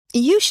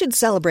You should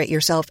celebrate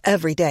yourself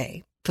every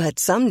day, but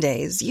some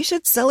days you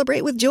should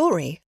celebrate with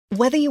jewelry.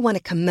 Whether you want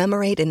to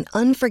commemorate an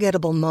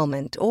unforgettable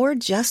moment or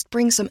just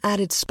bring some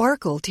added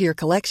sparkle to your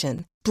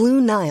collection,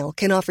 Blue Nile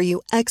can offer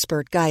you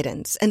expert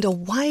guidance and a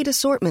wide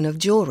assortment of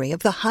jewelry of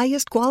the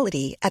highest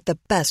quality at the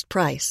best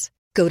price.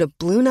 Go to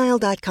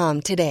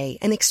BlueNile.com today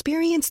and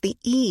experience the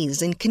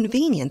ease and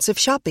convenience of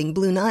shopping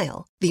Blue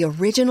Nile, the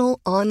original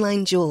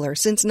online jeweler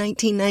since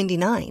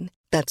 1999.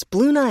 That's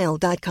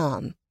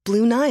BlueNile.com.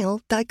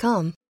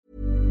 BlueNile.com.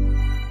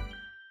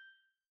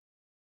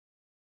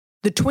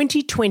 The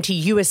 2020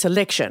 US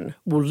election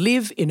will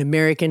live in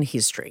American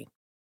history.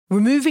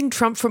 Removing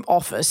Trump from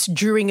office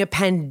during a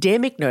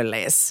pandemic, no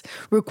less,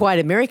 required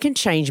American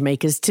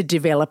changemakers to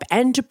develop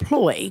and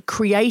deploy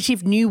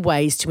creative new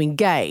ways to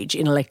engage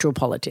in electoral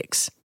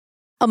politics.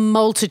 A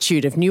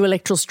multitude of new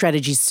electoral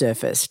strategies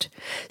surfaced.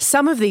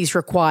 Some of these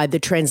required the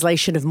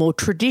translation of more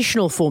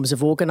traditional forms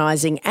of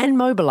organising and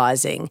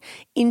mobilising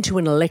into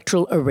an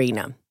electoral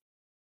arena.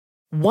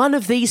 One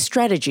of these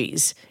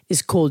strategies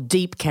is called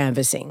deep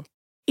canvassing.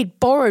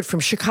 It borrowed from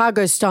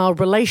Chicago-style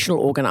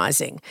relational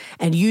organising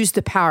and used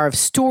the power of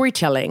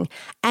storytelling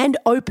and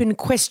open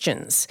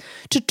questions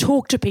to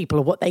talk to people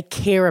of what they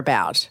care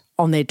about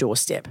on their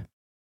doorstep.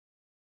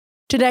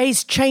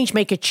 Today's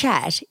Changemaker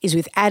Chat is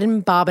with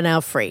Adam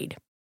Barbanel-Fried.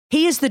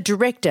 He is the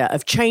director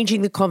of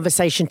Changing the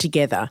Conversation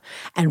Together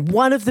and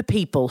one of the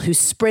people who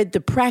spread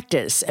the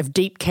practice of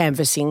deep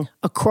canvassing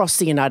across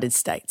the United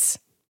States.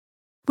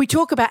 We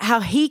talk about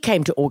how he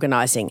came to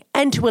organising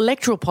and to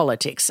electoral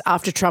politics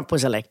after Trump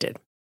was elected.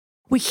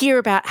 We hear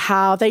about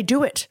how they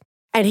do it,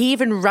 and he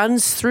even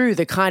runs through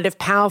the kind of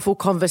powerful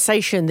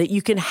conversation that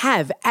you can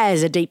have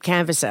as a deep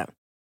canvasser.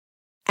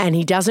 And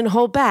he doesn't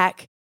hold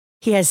back.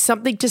 He has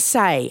something to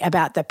say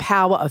about the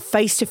power of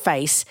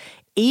face-to-face,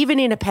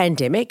 even in a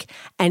pandemic,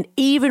 and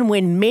even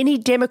when many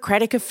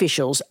Democratic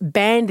officials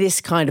banned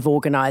this kind of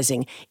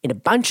organising in a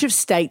bunch of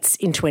states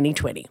in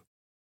 2020.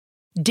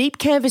 Deep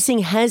canvassing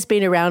has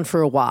been around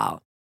for a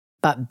while,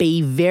 but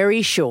be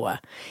very sure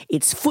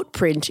its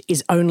footprint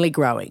is only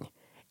growing.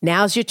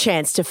 Now's your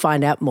chance to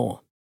find out more.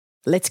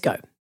 Let's go.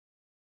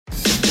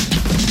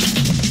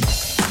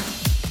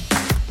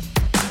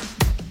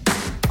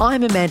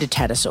 I'm Amanda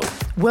Tattersall.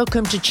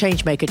 Welcome to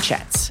Changemaker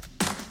Chats,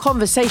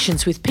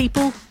 conversations with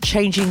people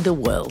changing the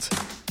world.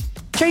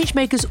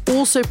 Changemakers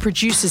also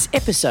produces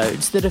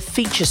episodes that are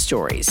feature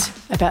stories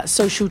about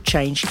social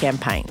change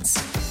campaigns.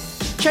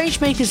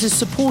 Changemakers is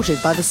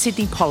supported by the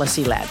Sydney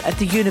Policy Lab at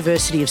the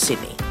University of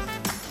Sydney.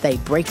 They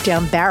break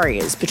down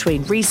barriers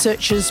between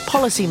researchers,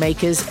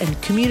 policymakers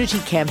and community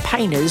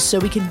campaigners so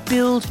we can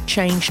build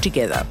change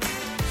together.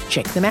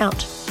 Check them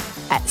out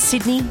at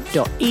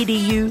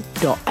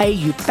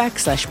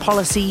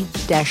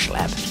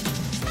sydney.edu.au/policy-lab.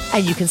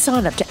 And you can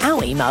sign up to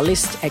our email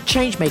list at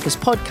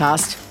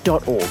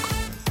changemakerspodcast.org.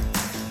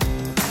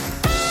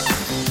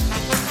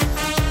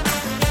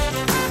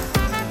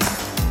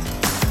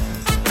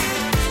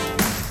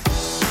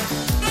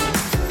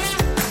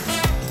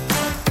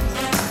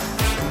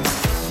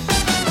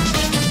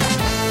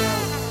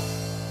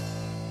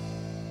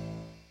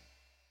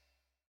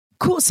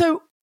 Cool.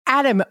 So,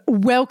 Adam,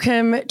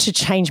 welcome to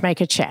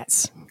Changemaker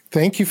Chats.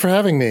 Thank you for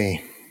having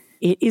me.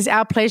 It is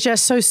our pleasure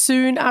so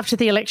soon after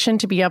the election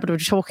to be able to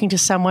be talking to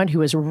someone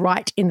who is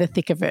right in the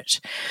thick of it.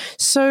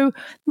 So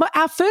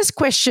our first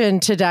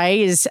question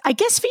today is, I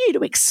guess, for you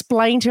to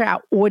explain to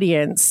our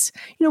audience,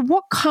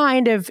 what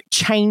kind of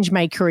change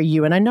maker are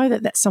you? And I know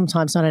that that's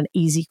sometimes not an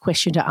easy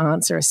question to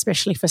answer,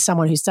 especially for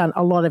someone who's done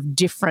a lot of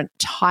different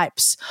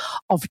types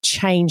of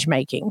change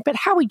making. But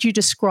how would you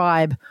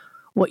describe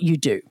what you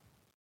do?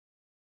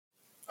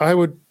 I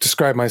would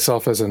describe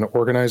myself as an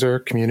organizer,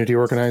 community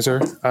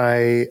organizer.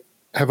 I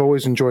have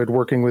always enjoyed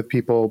working with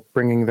people,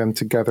 bringing them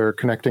together,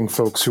 connecting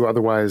folks who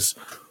otherwise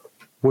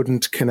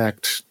wouldn't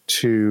connect,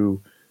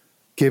 to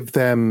give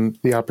them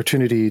the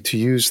opportunity to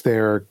use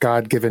their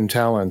God-given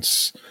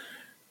talents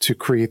to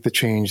create the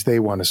change they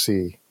want to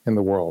see in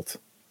the world.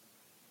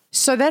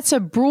 So that's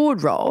a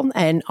broad role,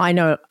 and I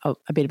know a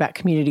bit about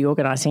community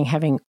organizing,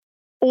 having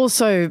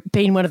also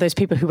been one of those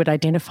people who would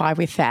identify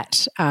with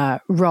that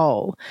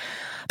role.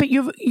 But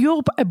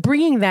you're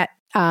bringing that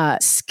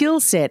skill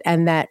set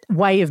and that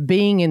way of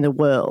being in the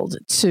world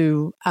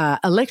to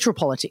electoral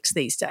politics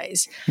these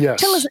days.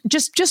 Yes. Tell us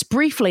just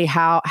briefly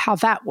how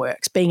that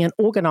works, being an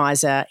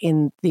organizer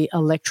in the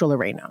electoral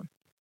arena.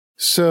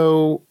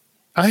 So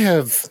I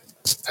have,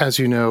 as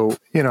you know,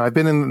 I've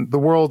been in the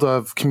world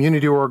of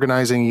community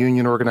organizing,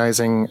 union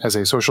organizing as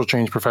a social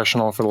change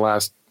professional for the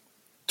last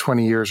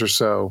 20 years or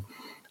so,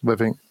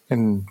 living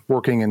and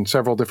working in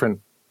several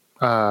different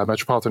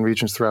metropolitan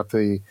regions throughout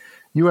the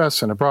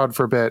U.S. and abroad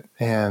for a bit.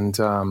 And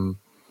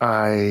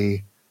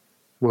I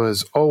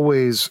was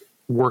always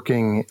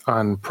working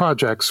on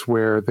projects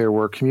where there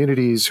were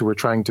communities who were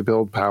trying to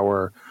build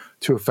power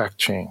to affect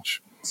change.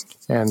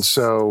 And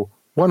so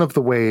one of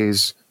the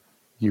ways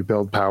you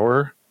build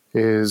power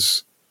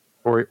is,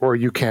 or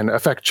you can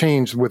affect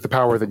change with the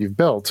power that you've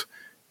built,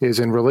 is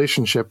in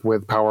relationship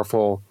with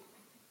powerful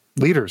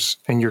leaders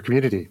in your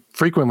community.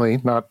 Frequently,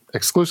 not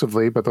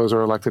exclusively, but those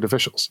are elected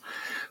officials.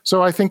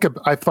 So I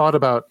thought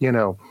about,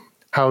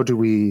 how do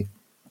we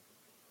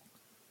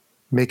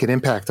make an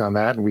impact on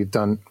that?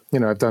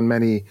 And I've done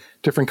many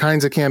different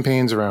kinds of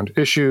campaigns around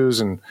issues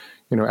and,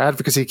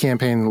 advocacy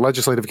campaign,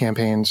 legislative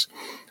campaigns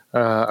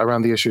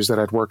around the issues that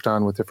I'd worked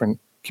on with different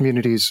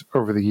communities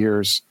over the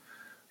years.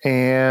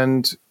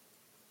 And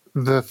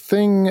the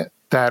thing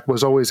that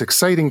was always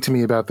exciting to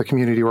me about the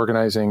community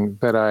organizing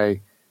that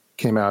I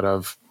came out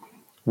of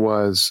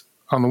was,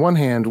 on the one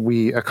hand,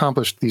 we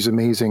accomplished these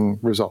amazing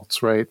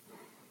results, right?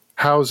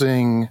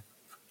 Housing,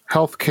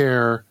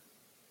 healthcare,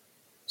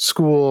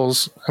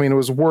 schools. I mean, it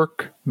was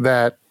work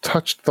that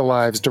touched the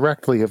lives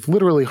directly of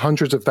literally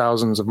hundreds of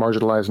thousands of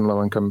marginalized and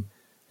low-income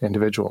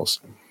individuals.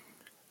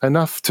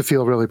 Enough to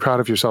feel really proud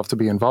of yourself to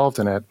be involved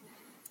in it.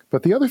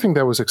 But the other thing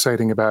that was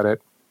exciting about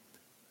it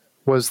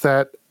was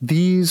that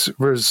these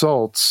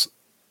results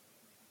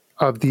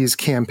of these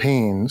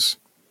campaigns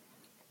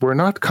were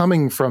not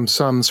coming from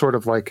some sort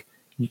of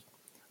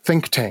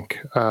think tank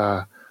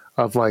of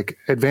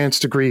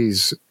advanced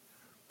degrees,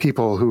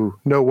 people who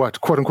know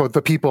what, quote unquote,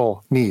 the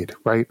people need,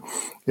 right?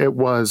 It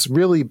was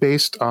really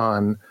based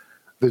on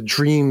the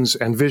dreams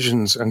and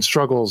visions and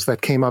struggles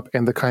that came up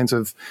in the kinds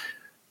of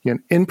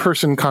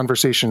in-person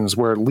conversations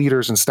where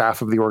leaders and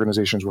staff of the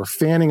organizations were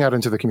fanning out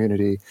into the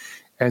community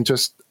and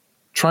just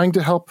trying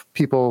to help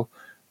people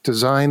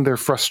design their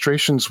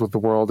frustrations with the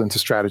world into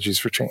strategies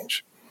for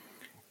change.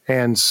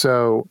 And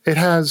so it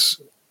has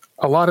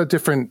a lot of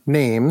different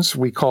names.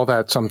 We call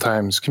that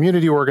sometimes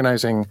community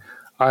organizing.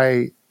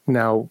 I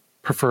now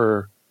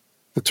prefer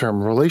the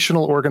term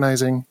relational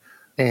organizing,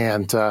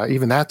 and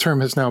even that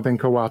term has now been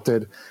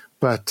co-opted.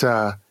 But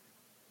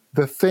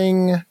the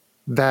thing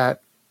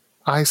that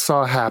I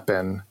saw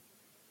happen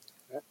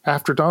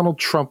after Donald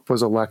Trump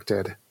was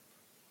elected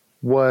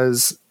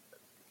was,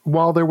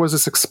 while there was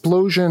this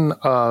explosion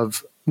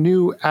of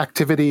new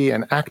activity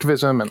and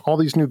activism and all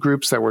these new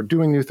groups that were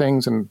doing new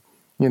things, and,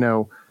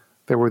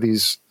 there were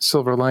these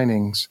silver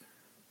linings,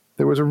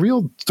 there was a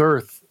real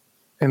dearth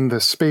in the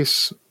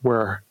space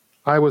where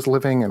I was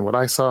living and what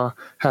I saw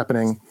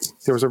happening.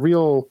 There was a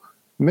real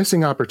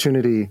missing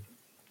opportunity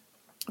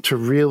to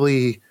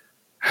really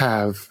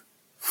have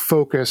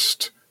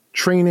focused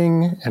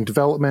training and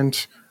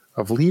development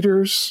of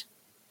leaders.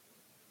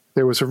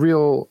 There was a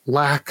real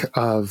lack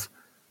of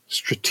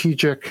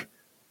strategic,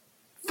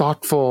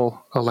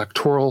 thoughtful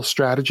electoral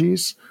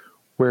strategies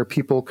where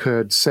people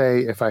could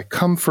say, if I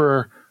come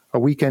for a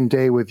weekend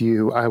day with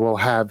you, I will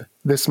have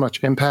this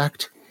much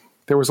impact.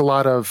 There was a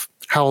lot of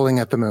howling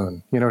at the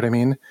moon, you know what I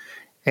mean?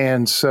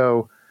 And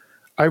so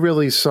I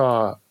really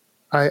saw,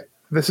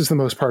 this is the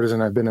most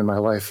partisan I've been in my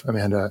life,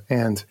 Amanda.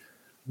 And,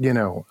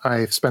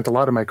 I've spent a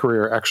lot of my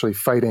career actually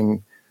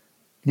fighting,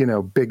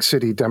 big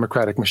city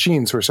Democratic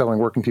machines who are selling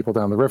working people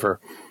down the river.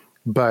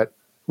 But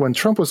when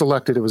Trump was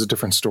elected, it was a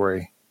different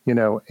story,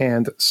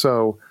 and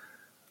so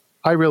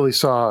I really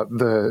saw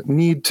the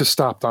need to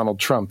stop Donald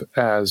Trump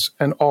as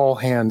an all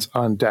hands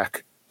on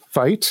deck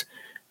fight.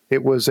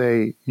 It was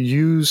a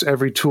use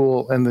every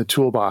tool in the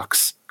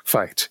toolbox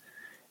fight.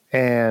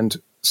 And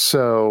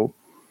so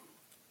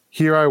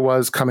here I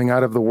was coming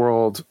out of the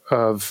world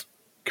of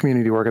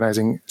community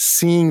organizing,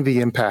 seeing the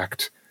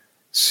impact,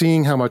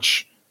 seeing how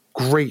much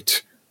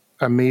great,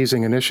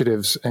 amazing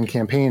initiatives and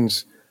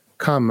campaigns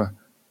come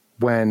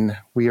when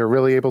we are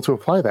really able to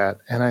apply that.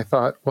 And I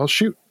thought, well,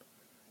 shoot,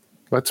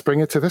 let's bring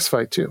it to this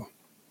fight too.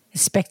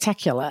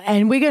 Spectacular.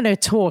 And we're going to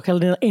talk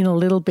in a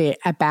little bit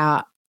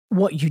about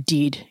what you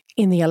did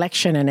in the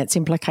election and its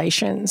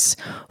implications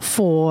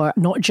for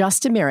not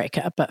just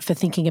America, but for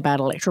thinking about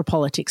electoral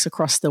politics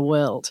across the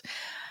world.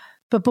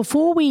 But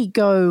before we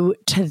go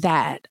to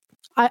that,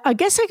 I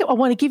guess I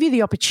want to give you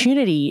the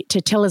opportunity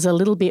to tell us a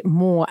little bit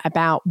more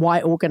about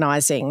why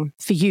organizing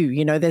for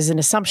you. There's an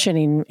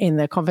assumption in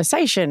the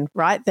conversation,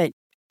 right, that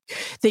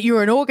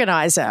you're an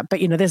organizer, but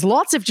there's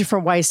lots of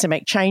different ways to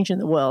make change in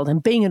the world,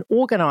 and being an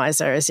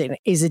organizer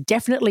is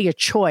definitely a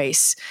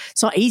choice.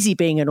 It's not easy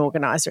being an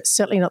organizer. It's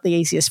certainly not the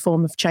easiest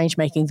form of change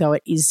making, though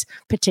it is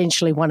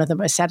potentially one of the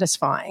most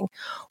satisfying.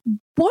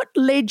 What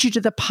led you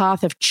to the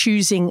path of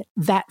choosing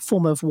that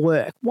form of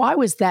work? Why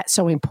was that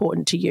so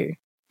important to you?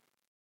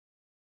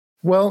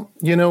 Well,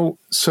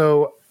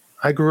 so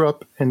I grew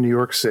up in New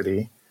York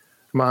City.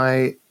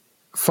 My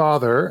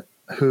father,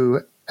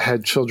 who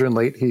had children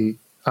late, he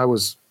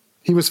was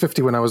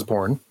 50 when I was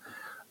born,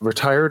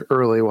 retired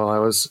early while I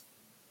was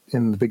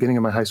in the beginning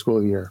of my high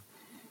school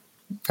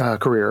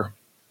career.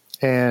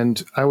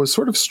 And I was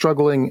sort of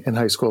struggling in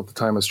high school at the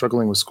time. I was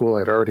struggling with school.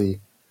 I'd already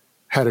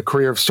had a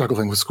career of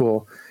struggling with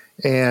school.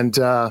 And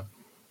I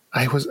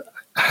was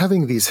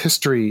having these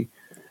history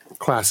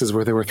classes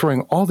where they were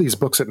throwing all these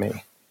books at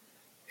me.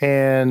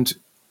 And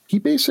he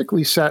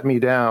basically sat me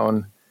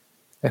down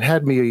and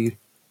had me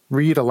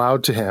read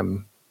aloud to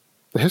him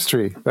the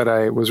history that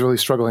I was really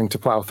struggling to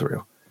plow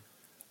through.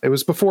 It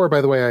was before,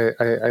 by the way,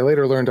 I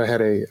later learned I had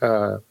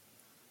a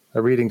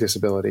reading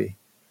disability.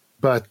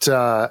 But,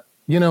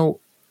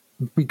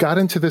 we got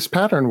into this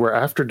pattern where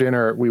after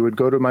dinner, we would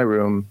go to my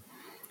room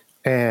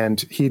And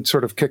he'd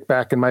sort of kick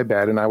back in my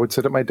bed and I would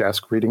sit at my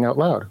desk reading out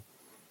loud.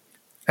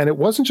 And it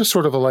wasn't just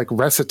sort of a like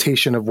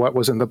recitation of what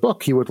was in the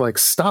book. He would like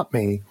stop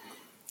me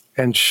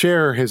and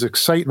share his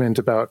excitement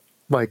about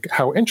like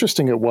how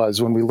interesting it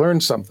was when we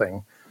learned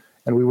something,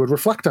 and we would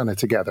reflect on it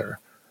together.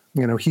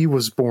 You know, he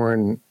was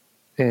born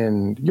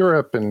in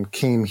Europe and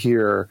came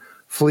here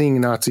fleeing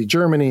Nazi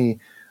Germany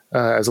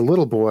as a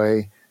little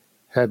boy,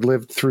 had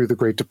lived through the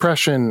Great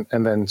Depression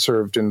and then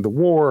served in the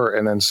war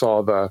and then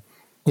saw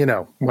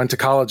went to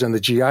college on the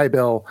GI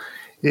Bill.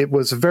 It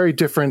was a very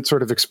different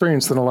sort of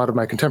experience than a lot of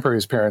my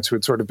contemporaries' parents who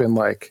had sort of been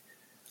like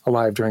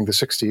alive during the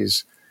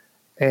 60s.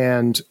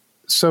 And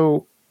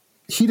so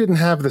he didn't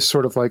have this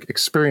sort of like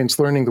experience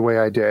learning the way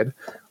I did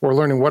or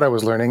learning what I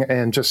was learning.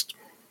 And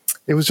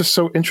it was just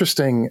so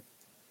interesting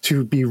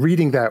to be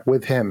reading that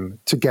with him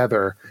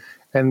together.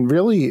 And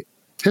really,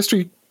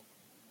 history,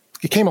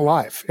 it came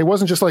alive. It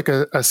wasn't just like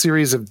a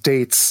series of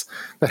dates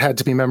that had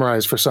to be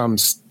memorized for some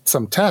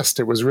test.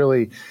 It was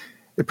really,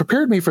 it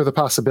prepared me for the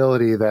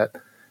possibility that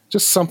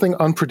just something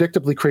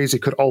unpredictably crazy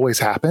could always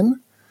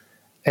happen.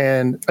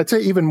 And I'd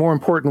say even more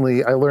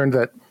importantly, I learned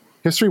that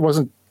history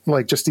wasn't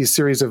like just these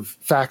series of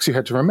facts you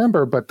had to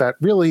remember, but that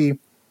really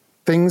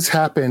things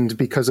happened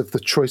because of the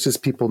choices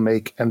people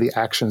make and the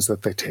actions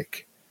that they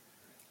take.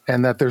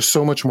 And that there's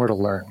so much more to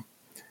learn.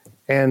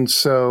 And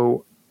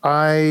so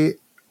I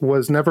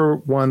was never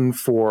one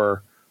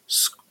for,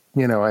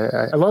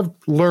 I loved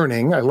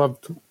learning. I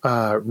loved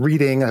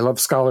reading. I loved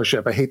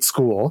scholarship. I hate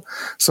school.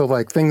 So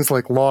like things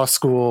like law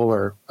school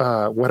or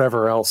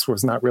whatever else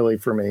was not really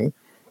for me.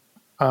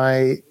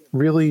 I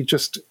really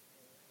just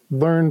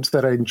learned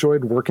that I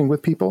enjoyed working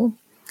with people,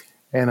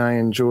 and I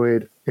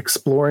enjoyed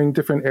exploring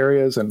different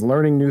areas and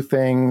learning new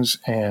things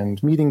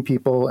and meeting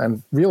people,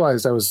 and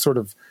realized I was sort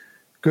of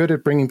good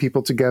at bringing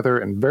people together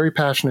and very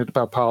passionate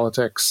about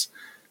politics.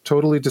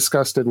 Totally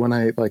disgusted when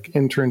I like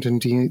interned in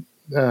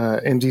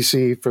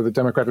DC for the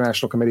Democratic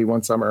National Committee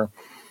one summer,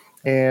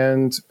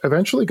 and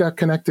eventually got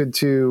connected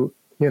to,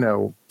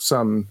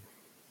 some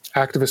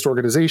activist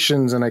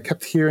organizations. And I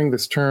kept hearing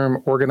this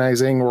term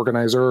organizing,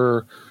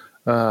 organizer,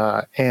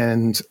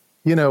 and,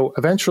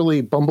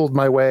 eventually bumbled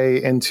my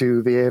way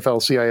into the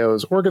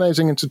AFL-CIO's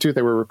Organizing Institute.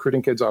 They were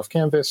recruiting kids off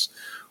campus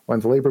when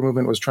the labor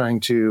movement was trying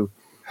to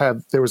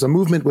there was a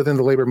movement within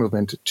the labor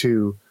movement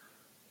to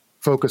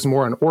focus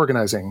more on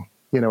organizing,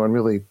 and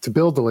really to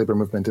build the labor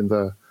movement in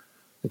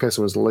I guess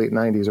it was the late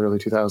 90s, early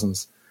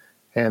 2000s.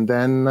 And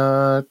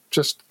then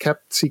just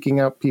kept seeking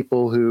out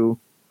people who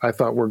I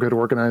thought were good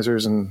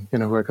organizers and,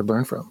 who I could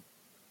learn from.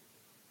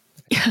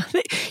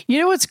 You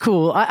know what's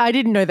cool? I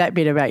didn't know that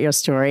bit about your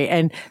story.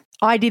 And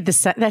I did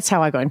that's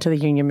how I got into the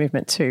union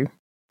movement too.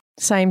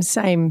 Same.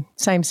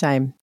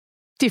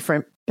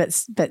 Different,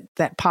 but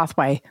that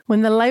pathway.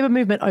 When the labor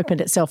movement opened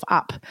itself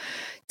up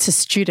to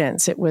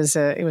students, it was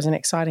an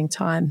exciting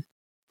time.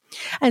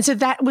 And so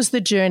that was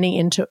the journey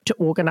into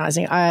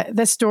organizing.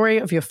 The story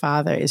of your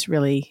father is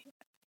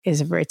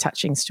a very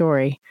touching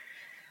story.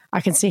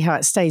 I can see how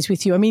it stays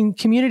with you. I mean,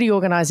 community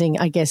organizing,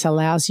 I guess,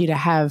 allows you to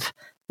have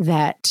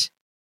that,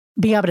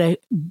 be able to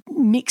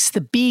mix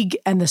the big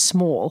and the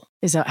small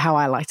is how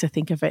I like to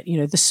think of it.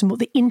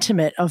 The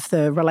intimate of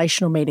the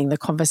relational meeting, the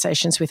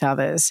conversations with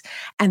others,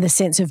 and the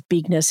sense of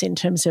bigness in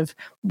terms of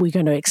we're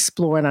going to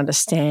explore and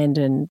understand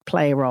and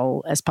play a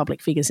role as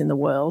public figures in the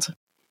world.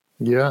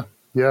 Yeah.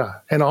 Yeah.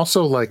 And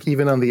also like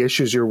even on the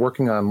issues you're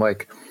working on,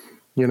 like,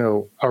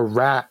 a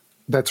rat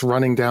that's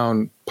running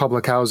down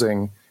public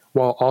housing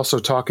while also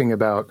talking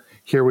about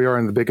here we are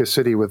in the biggest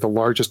city with the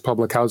largest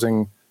public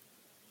housing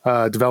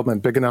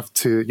development big enough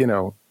to,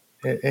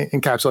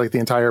 encapsulate the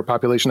entire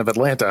population of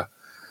Atlanta,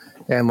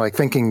 and like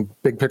thinking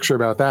big picture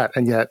about that.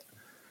 And yet,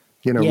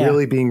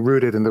 really being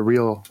rooted in the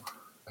real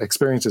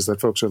experiences that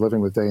folks are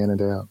living with day in and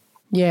day out.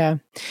 Yeah.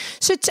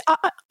 So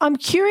I'm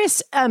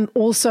curious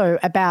also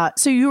about,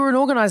 so you were an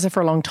organizer for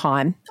a long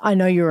time. I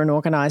know you were an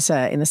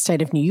organizer in the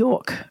state of New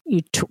York.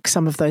 You took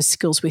some of those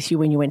skills with you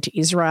when you went to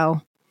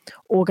Israel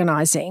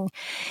organizing.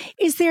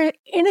 Is there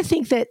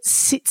anything that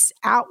sits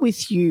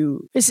with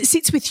you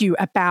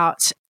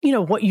about,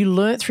 what you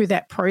learned through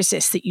that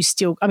process that you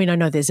still, I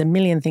know there's a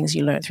million things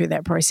you learned through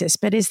that process,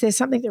 but is there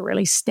something that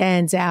really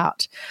stands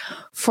out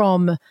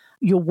from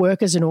your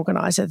work as an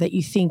organizer that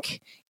you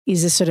think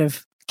is a sort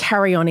of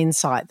carry-on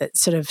insight that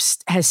sort of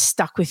has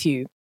stuck with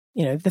you?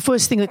 The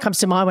first thing that comes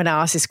to mind when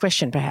I ask this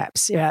question,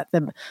 perhaps, about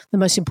the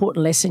most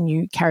important lesson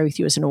you carry with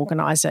you as an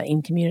organizer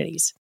in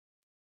communities.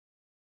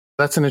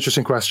 That's an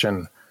interesting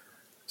question.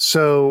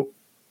 So,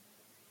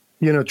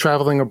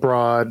 traveling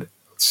abroad,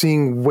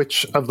 seeing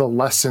which of the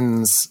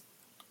lessons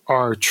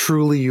are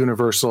truly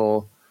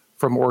universal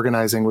from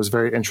organizing was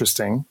very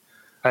interesting.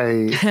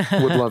 I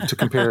would love to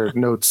compare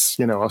notes,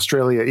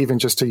 Australia, even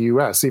just to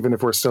US, even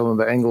if we're still in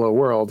the Anglo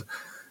world,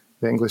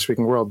 the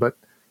English-speaking world. But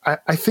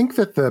I think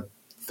that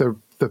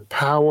the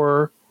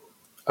power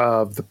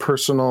of the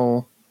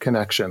personal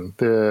connection,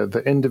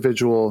 the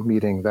individual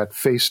meeting, that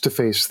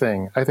face-to-face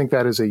thing, I think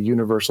that is a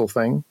universal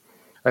thing.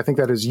 I think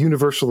that is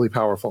universally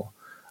powerful.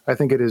 I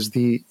think it is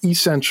the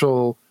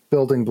essential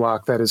building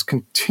block that is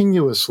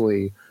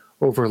continuously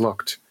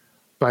overlooked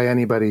by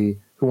anybody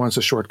who wants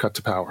a shortcut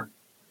to power.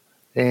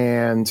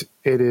 And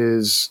it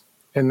is,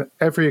 in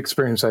every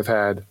experience I've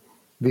had,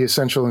 the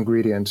essential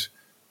ingredient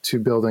to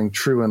building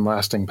true and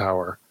lasting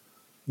power.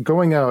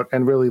 Going out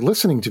and really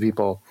listening to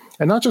people,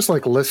 and not just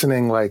like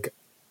listening like,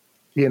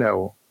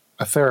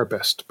 a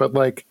therapist, but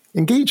like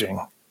engaging,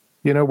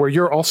 where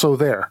you're also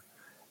there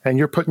and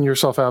you're putting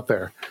yourself out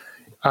there.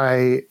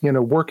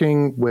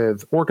 Working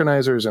with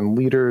organizers and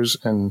leaders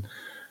and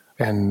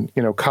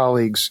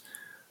colleagues,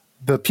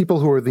 the people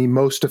who are the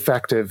most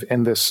effective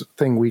in this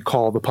thing we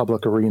call the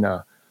public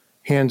arena,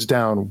 hands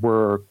down,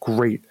 were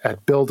great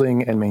at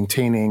building and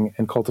maintaining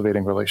and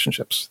cultivating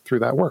relationships through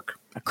that work.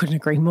 I couldn't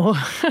agree more.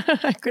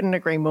 I couldn't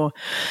agree more.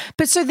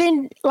 But so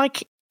then,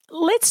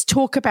 let's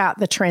talk about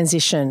the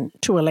transition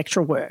to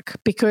electoral work,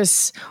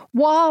 because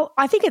while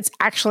I think it's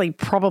actually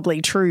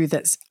probably true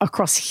that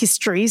across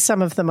history,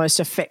 some of the most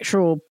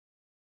effectual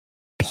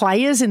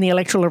players in the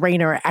electoral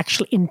arena are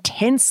actually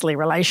intensely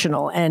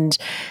relational and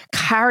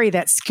carry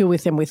that skill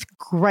with them with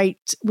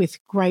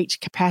great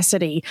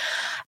capacity.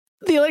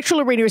 The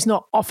electoral arena is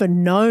not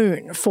often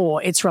known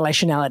for its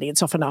relationality.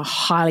 It's often a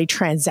highly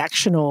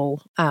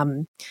transactional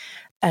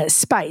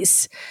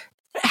space.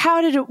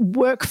 How did it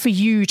work for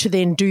you to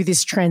then do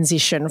this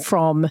transition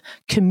from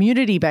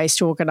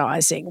community-based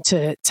organising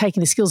to taking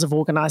the skills of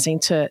organising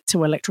to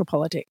electoral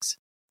politics?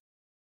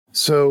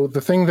 So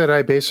the thing that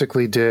I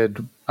basically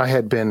did, I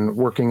had been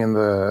working in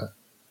the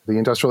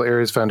Industrial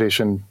Areas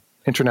Foundation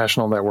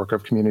International Network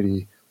of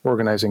Community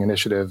Organizing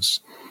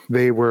Initiatives.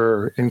 They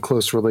were in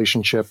close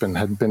relationship and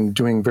had been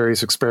doing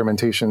various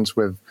experimentations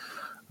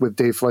with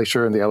Dave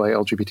Fleischer and the LA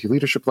LGBT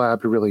Leadership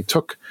Lab, who really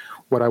took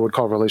what I would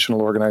call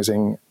relational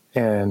organizing.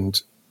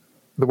 And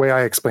the way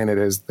I explain it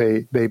is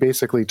they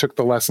basically took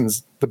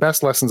the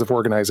best lessons of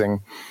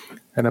organizing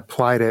and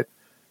applied it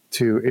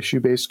to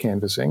issue-based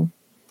canvassing,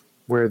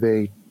 where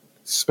they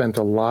spent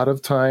a lot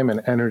of time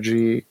and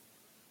energy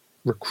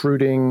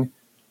recruiting,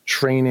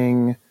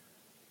 training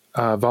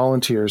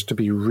volunteers to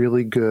be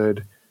really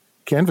good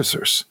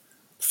canvassers,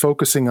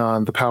 focusing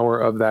on the power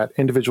of that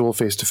individual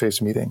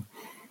face-to-face meeting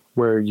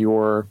where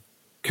you're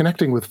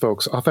connecting with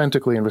folks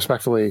authentically and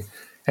respectfully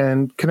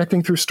and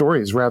connecting through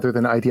stories rather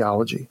than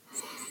ideology.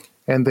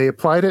 And they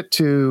applied it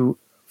to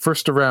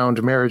first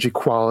around marriage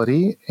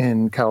equality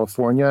in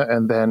California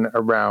and then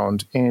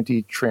around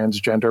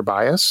anti-transgender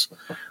bias.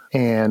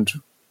 And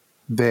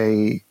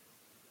they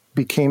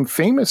became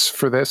famous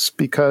for this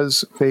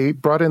because they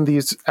brought in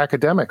these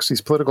academics,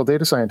 these political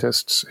data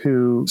scientists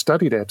who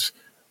studied it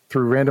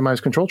through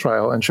randomized control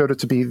trial and showed it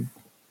to be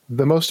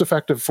the most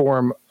effective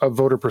form of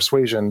voter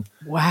persuasion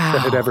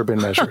that had ever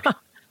been measured.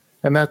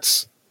 And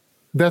that's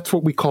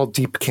what we call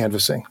deep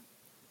canvassing.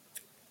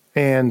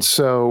 And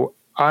so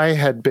I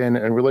had been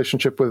in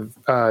relationship with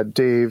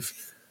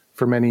Dave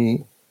for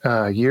many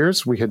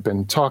years. We had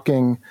been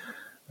talking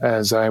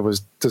as I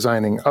was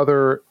designing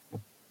other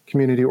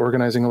community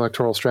organizing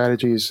electoral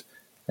strategies,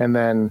 and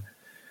then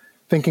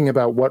thinking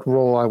about what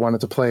role I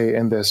wanted to play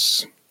in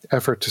this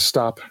effort to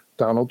stop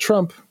Donald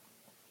Trump.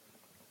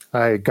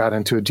 I got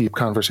into a deep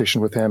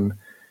conversation with him,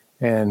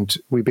 and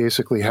we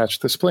basically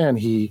hatched this plan.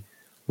 He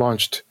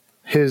launched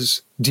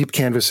his deep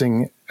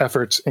canvassing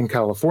efforts in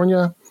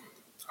California.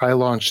 I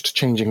launched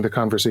Changing the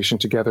Conversation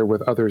together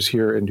with others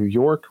here in New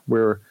York,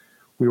 where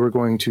we were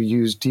going to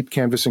use deep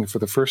canvassing for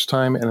the first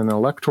time in an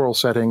electoral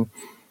setting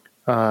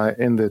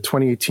in the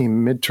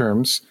 2018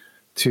 midterms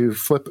to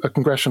flip a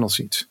congressional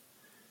seat.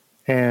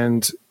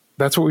 And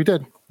that's what we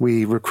did.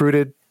 We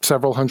recruited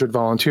several hundred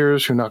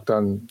volunteers who knocked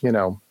on,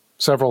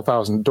 several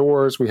thousand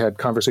doors. We had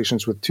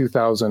conversations with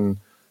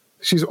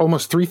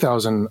almost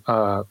 3,000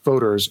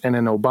 voters in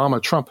an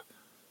Obama-Trump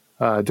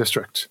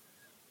district,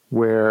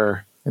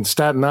 where in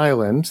Staten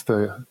Island,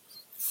 the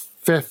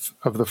fifth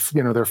of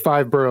there are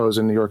 5 boroughs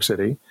in New York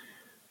City.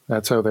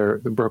 That's how they're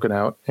broken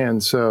out.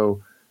 And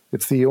so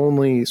it's the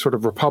only sort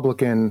of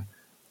Republican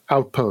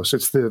outpost.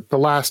 It's the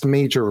last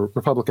major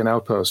Republican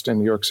outpost in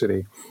New York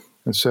City.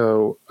 And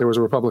so there was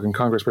a Republican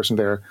congressperson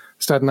there.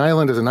 Staten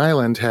Island as an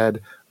island had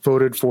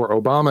voted for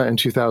Obama in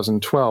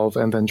 2012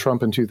 and then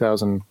Trump in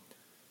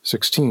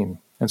 2016.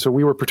 And so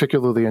we were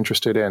particularly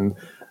interested in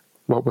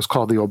what was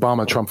called the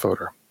Obama-Trump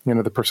voter,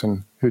 the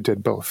person who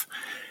did both.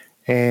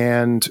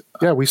 And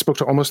we spoke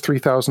to almost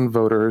 3,000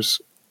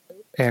 voters.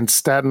 And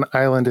Staten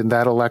Island in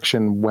that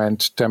election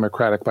went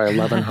Democratic by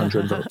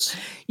 1,100 votes.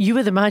 You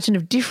were the margin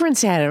of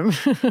difference, Adam.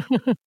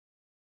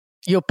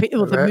 The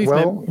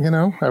movement.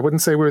 Well, I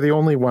wouldn't say we're the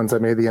only ones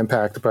that made the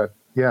impact, but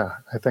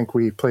I think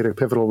we played a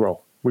pivotal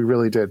role. We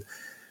really did.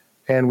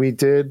 And we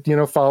did,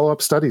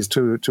 follow-up studies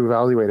to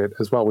evaluate it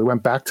as well. We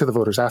went back to the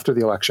voters after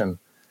the election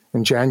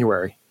in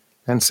January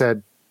and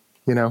said,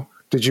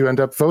 did you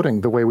end up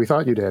voting the way we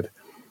thought you did?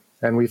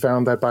 And we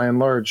found that by and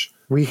large,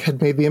 we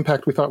had made the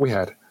impact we thought we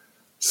had.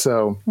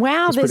 So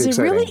wow, there's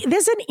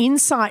an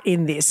insight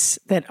in this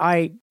that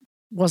I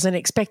wasn't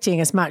expecting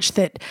as much,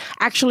 that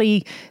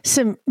actually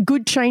some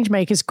good change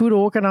makers, good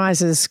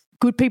organizers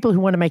good people who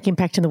want to make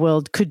impact in the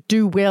world could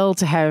do well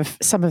to have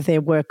some of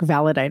their work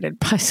validated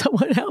by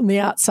someone on the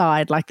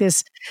outside. Like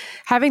this,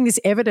 having this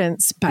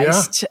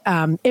evidence-based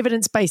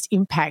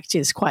impact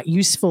is quite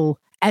useful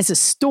as a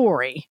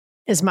story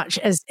as much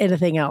as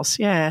anything else.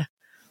 Yeah.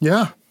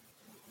 Yeah.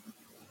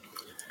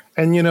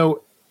 And,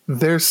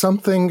 there's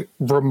something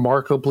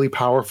remarkably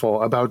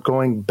powerful about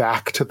going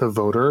back to the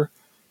voter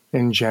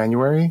in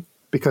January,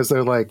 because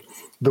they're like,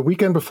 the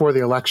weekend before the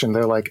election,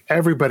 they're like,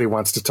 everybody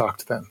wants to talk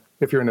to them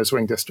if you're in a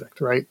swing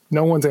district, right?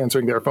 No one's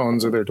answering their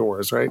phones or their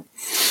doors, right?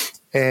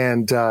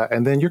 And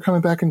then you're coming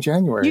back in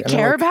January. You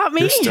care about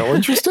me? You're still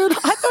interested?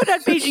 I thought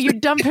I'd be you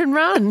dump and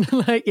run.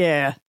 Like,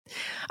 yeah.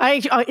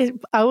 I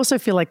also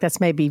feel like that's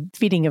maybe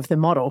fitting of the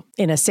model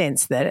in a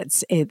sense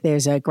that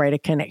there's a greater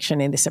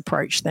connection in this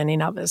approach than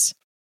in others.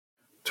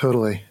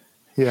 Totally.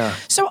 Yeah.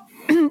 So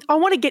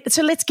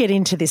let's get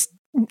into this,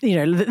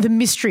 the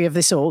mystery of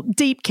this all,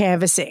 deep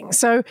canvassing.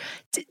 So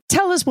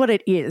tell us what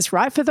it is,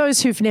 right? For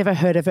those who've never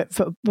heard of it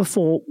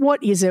before,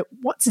 what is it?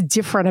 What's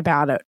different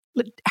about it?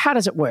 How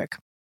does it work?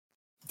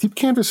 Deep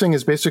canvassing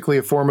is basically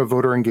a form of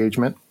voter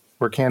engagement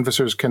where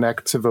canvassers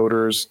connect to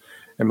voters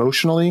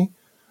emotionally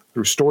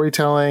through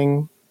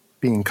storytelling,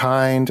 being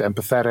kind,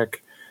 empathetic,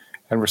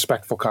 and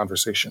respectful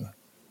conversation.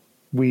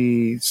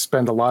 We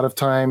spend a lot of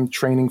time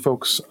training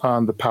folks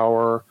on the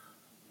power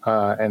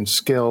and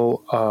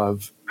skill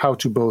of how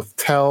to both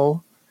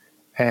tell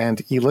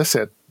and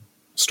elicit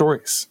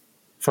stories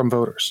from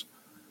voters.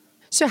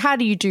 So how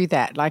do you do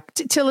that? Like,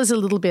 tell us a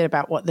little bit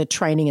about what the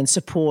training and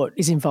support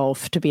is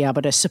involved to be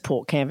able to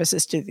support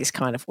canvassers do this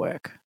kind of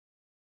work.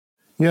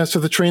 Yeah, so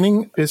the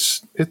training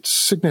it's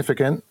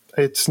significant.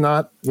 It's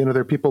not, there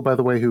are people, by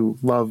the way, who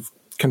love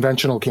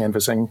conventional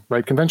canvassing,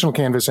 right? Conventional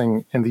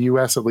canvassing in the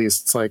US, at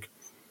least, it's like,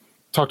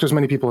 talk to as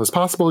many people as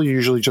possible. You're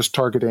usually just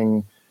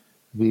targeting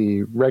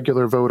the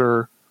regular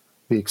voter,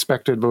 the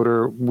expected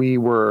voter. We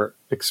were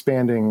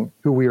expanding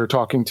who we are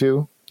talking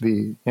to.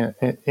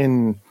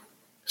 In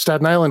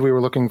Staten Island, we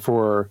were looking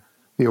for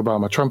the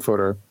Obama-Trump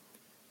voter.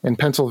 In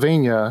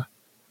Pennsylvania,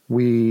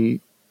 we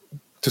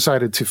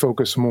decided to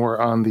focus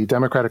more on the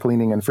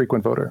Democratic-leaning and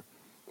frequent voter,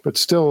 but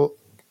still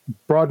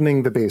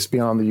broadening the base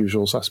beyond the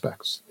usual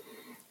suspects.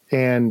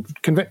 And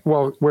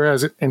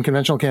whereas in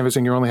conventional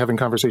canvassing, you're only having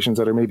conversations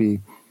that are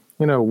maybe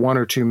 1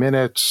 or 2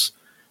 minutes,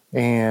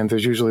 and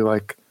there's usually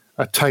like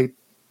a tight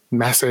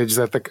message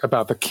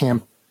about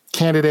the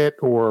candidate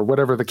or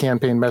whatever the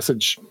campaign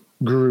message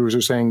gurus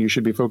are saying you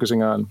should be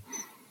focusing on.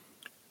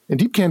 In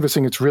deep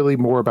canvassing, it's really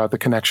more about the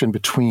connection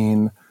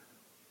between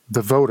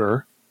the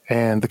voter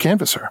and the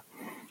canvasser.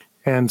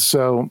 And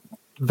so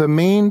the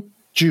main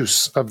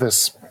juice of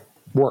this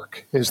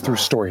work is through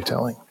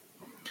storytelling,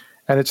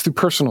 and it's through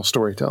personal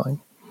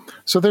storytelling.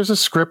 So there's a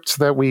script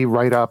that we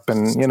write up,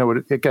 and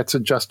it gets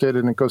adjusted,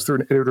 and it goes through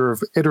an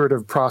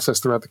iterative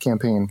process throughout the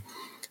campaign.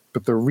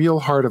 But the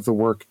real heart of the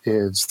work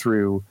is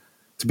to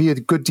be a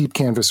good deep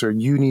canvasser,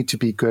 you need to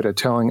be good at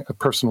telling a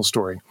personal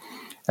story.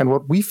 And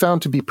what we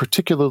found to be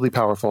particularly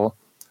powerful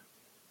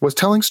was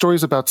telling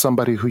stories about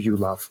somebody who you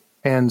love.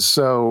 And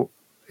so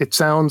it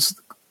sounds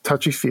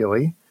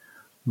touchy-feely,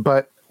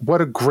 but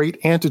what a great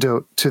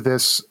antidote to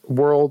this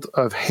world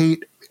of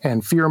hate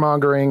and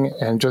fear-mongering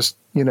and just,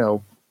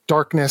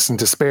 darkness and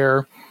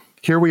despair.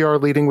 Here we are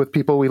leading with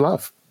people we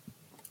love.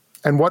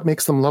 And what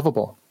makes them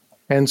lovable?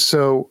 And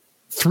so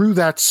through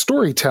that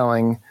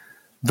storytelling,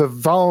 the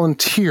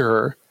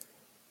volunteer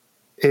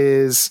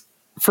is,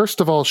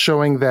 first of all,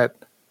 showing that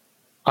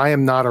I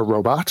am not a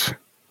robot.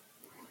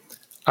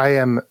 I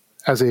am,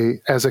 as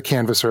a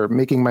canvasser,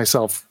 making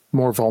myself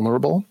more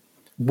vulnerable,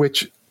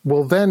 which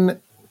will then,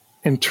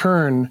 in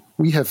turn,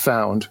 we have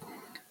found,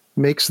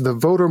 makes the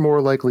voter more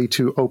likely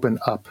to open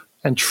up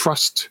and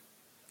trust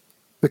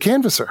the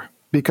canvasser.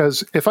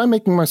 Because if I'm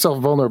making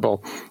myself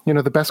vulnerable,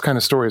 the best kind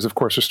of stories, of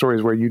course, are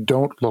stories where you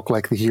don't look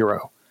like the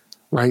hero,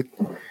 right?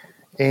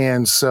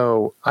 And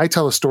so I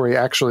tell a story,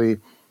 actually,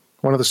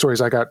 one of the stories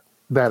I got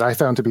that I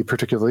found to be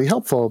particularly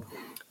helpful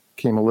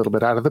came a little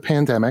bit out of the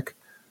pandemic.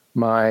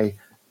 I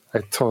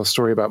tell a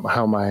story about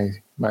how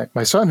my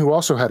son, who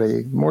also had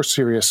a more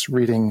serious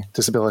reading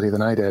disability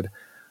than I did,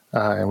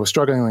 and was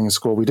struggling in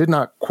school, we did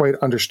not quite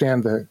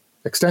understand the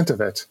extent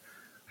of it,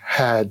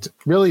 had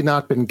really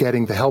not been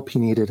getting the help he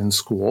needed in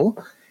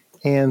school.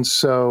 And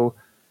so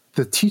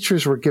the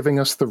teachers were giving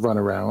us the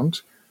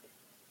runaround.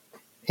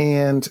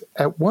 And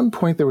at one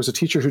point, there was a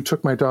teacher who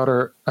took my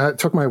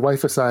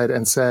wife aside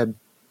and said,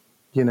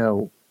 we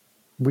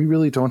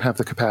really don't have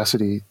the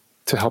capacity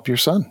to help your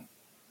son.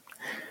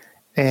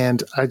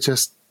 And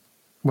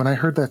when I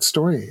heard that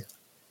story,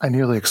 I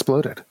nearly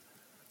exploded.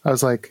 I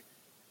was like,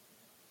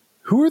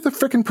 who are the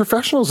frickin'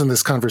 professionals in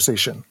this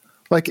conversation?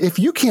 Like, if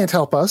you can't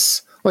help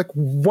us, like,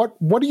 what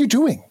are you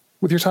doing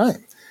with your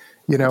time?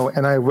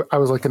 And I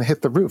was like going to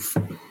hit the roof.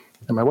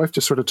 And my wife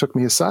just sort of took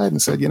me aside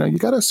and said, you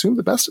got to assume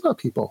the best about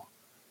people.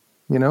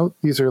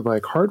 These are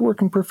like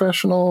hardworking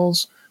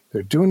professionals.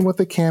 They're doing what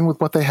they can with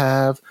what they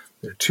have.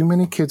 There are too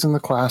many kids in the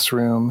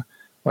classroom.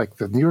 Like,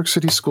 the New York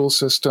City school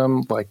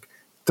system,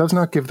 does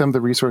not give them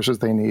the resources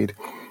they need.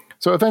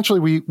 So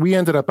eventually we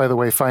ended up, by the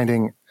way,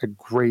 finding a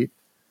great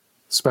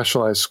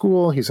specialized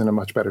school. He's in a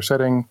much better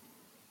setting.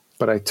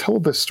 But I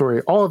told this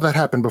story, all of that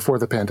happened before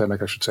the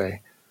pandemic, I should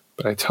say.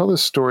 But I tell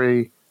this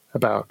story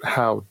about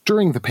how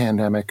during the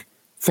pandemic,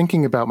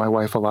 thinking about my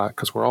wife a lot,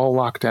 because we're all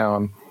locked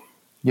down,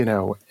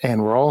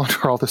 and we're all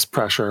under all this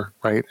pressure,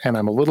 right? And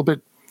I'm a little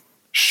bit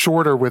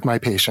shorter with my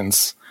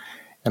patience.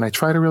 And I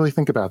try to really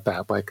think about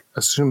that, like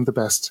assume the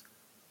best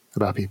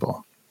about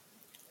people.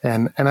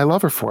 And I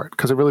love her for it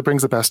because it really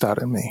brings the best out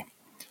in me.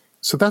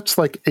 So that's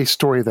like a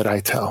story that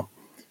I tell.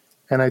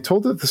 And I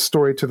told the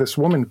story to this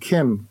woman,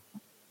 Kim,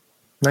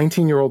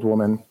 19-year-old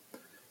woman,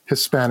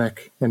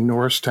 Hispanic in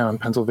Norristown,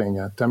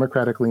 Pennsylvania,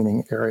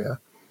 Democratic-leaning area.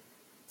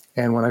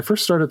 And when I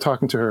first started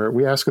talking to her,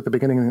 we asked at the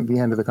beginning and the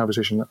end of the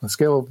conversation, on a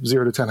scale of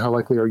 0 to 10, how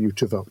likely are you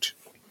to vote?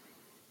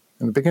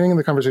 In the beginning of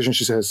the conversation,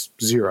 she says,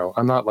 0,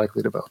 I'm not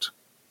likely to vote.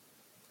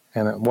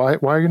 And why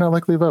are you not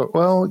likely to vote?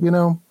 Well,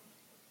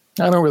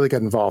 I don't really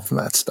get involved in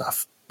that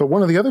stuff. But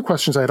one of the other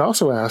questions I had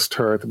also asked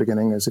her at the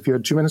beginning is, if you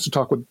had 2 minutes to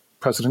talk with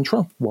President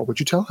Trump, what would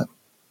you tell him?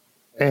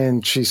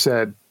 And she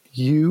said,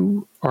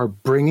 you are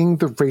bringing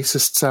the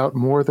racists out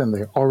more than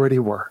they already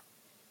were.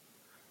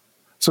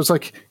 So it's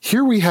like,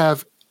 here we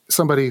have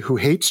somebody who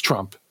hates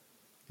Trump,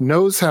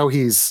 knows how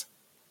he's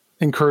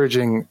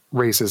encouraging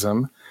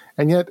racism,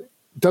 and yet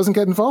doesn't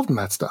get involved in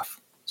that stuff.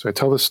 So I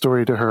tell this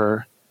story to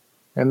her,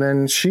 and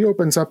then she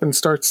opens up and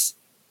starts,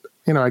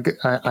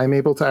 I'm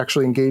able to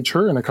actually engage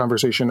her in a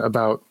conversation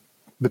about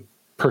the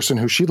person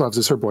who she loves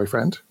as her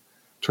boyfriend.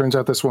 Turns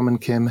out this woman,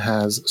 Kim,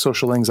 has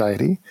social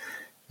anxiety,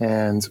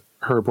 and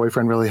her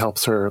boyfriend really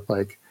helps her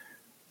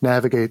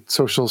navigate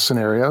social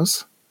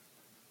scenarios,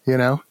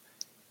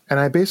 And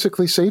I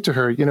basically say to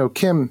her,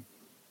 Kim,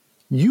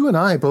 you and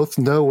I both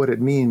know what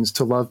it means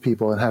to love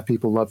people and have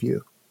people love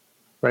you,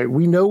 right?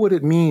 We know what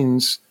it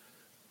means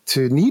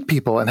to need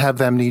people and have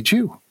them need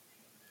you.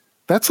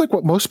 That's like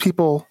what most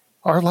people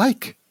are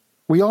like.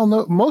 We all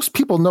know, most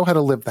people know how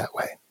to live that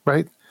way,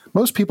 right?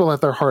 Most people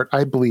at their heart,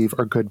 I believe,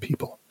 are good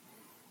people.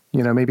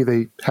 Maybe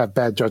they have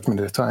bad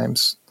judgment at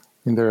times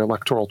in their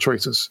electoral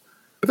choices.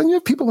 But then you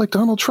have people like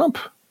Donald Trump.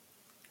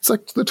 It's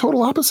like the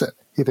total opposite.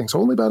 He thinks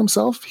only about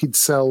himself. He'd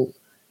sell,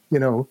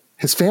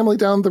 his family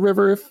down the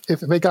river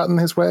if they got in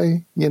his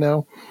way.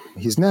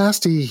 He's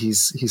nasty.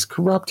 He's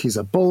corrupt. He's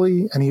a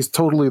bully, and he's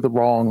totally the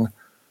wrong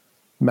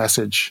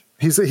message.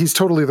 He's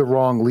totally the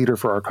wrong leader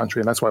for our country,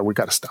 and that's why we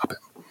got to stop him.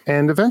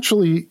 And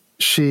eventually,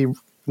 she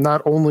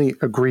not only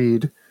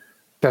agreed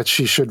that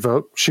she should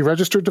vote, she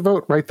registered to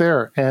vote right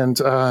there.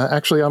 And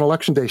actually, on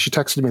Election Day, she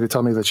texted me to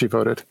tell me that she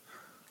voted.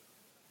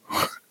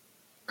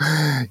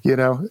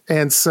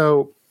 And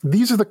so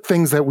these are the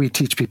things that we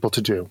teach people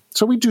to do.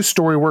 So we do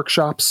story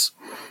workshops.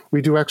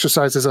 We do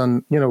exercises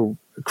on,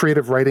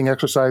 creative writing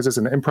exercises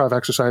and improv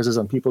exercises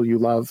on people you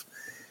love.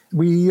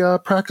 We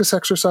practice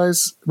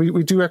exercise.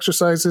 We do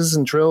exercises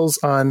and drills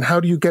on how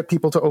do you get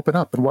people to open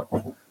up and what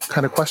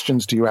kind of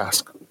questions do you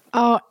ask?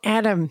 Oh,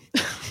 Adam,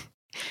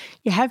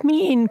 you have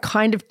me in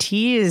kind of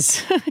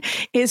tears.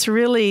 It's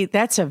really,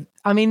 that's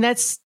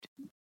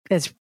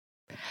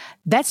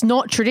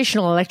not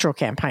traditional electoral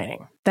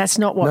campaigning. That's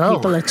not what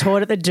people are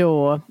taught at the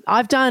door.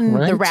 I've done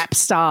the rap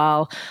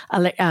style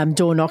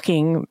door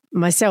knocking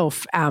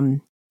myself a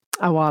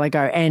while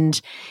ago,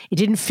 and it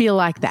didn't feel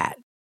like that.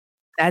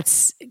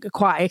 That's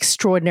quite an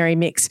extraordinary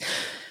mix.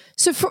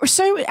 So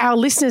our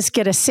listeners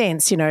get a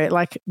sense,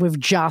 we've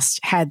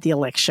just had the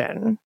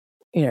election,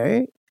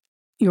 your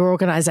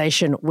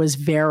organization was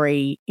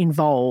very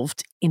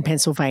involved in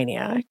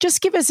Pennsylvania.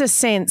 Just give us a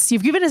sense.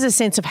 You've given us a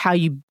sense of how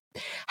you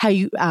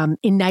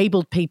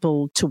enabled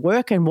people to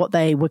work and what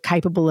they were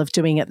capable of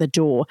doing at the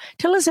door.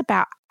 Tell us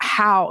about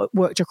how it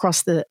worked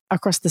across the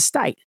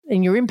state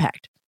and your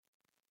impact.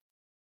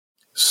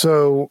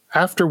 So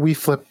after we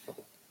flipped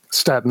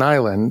Staten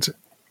Island,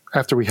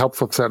 after we helped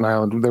flip Staten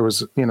Island, there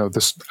was,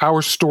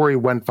 our story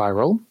went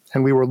viral,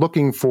 and we were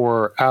looking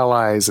for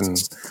allies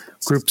and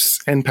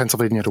groups in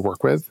Pennsylvania to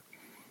work with.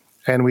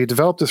 And we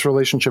developed this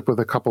relationship with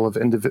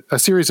a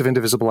series of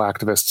indivisible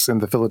activists in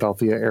the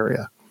Philadelphia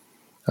area.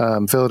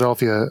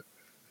 Philadelphia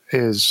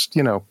is,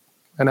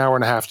 an hour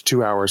and a half to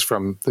 2 hours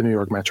from the New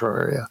York metro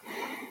area.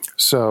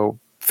 So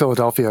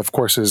Philadelphia, of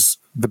course, is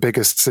the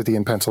biggest city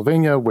in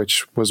Pennsylvania,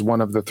 which was one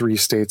of the 3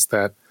 states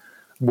that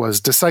was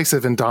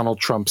decisive in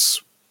Donald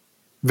Trump's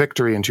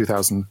victory in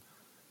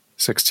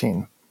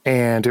 2016.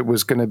 And it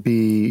was going to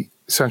be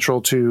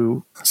central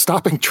to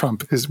stopping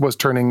Trump, was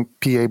turning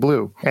PA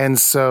blue. And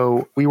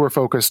so we were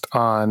focused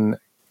on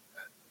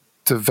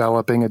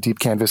developing a deep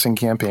canvassing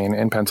campaign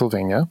in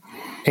Pennsylvania.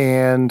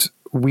 And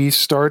we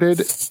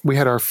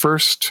had our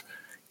first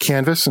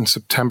canvass in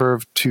September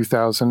of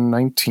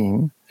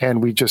 2019,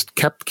 and we just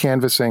kept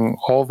canvassing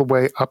all the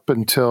way up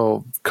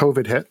until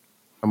COVID hit.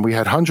 And we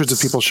had hundreds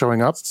of people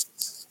showing up,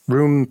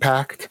 room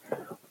packed,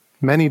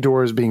 many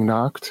doors being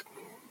knocked.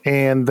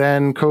 And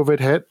then COVID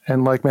hit,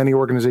 and like many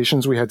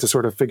organizations, we had to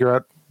sort of figure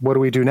out, what do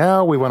we do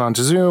now? We went on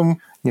to Zoom,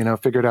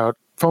 figured out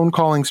phone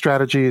calling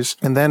strategies.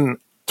 And then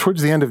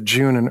towards the end of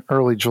June and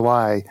early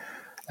July,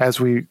 as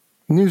we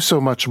knew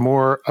so much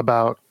more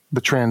about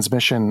the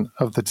transmission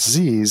of the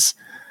disease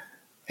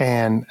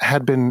and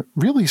had been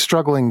really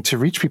struggling to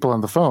reach people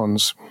on the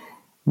phones,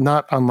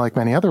 not unlike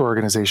many other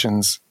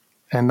organizations,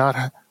 and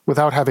not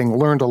without having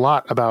learned a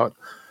lot about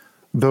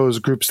those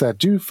groups that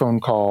do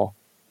phone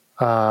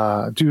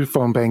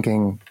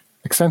banking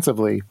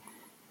extensively.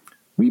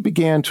 We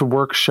began to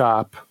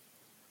workshop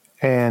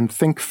and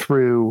think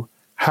through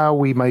how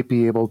we might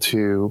be able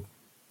to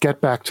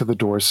get back to the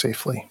doors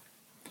safely.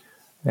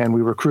 And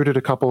we recruited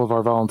a couple of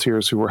our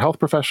volunteers who were health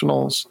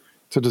professionals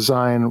to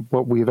design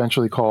what we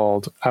eventually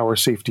called our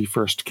Safety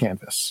First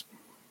Canvas.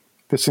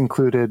 This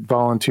included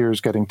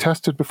volunteers getting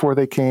tested before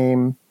they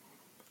came,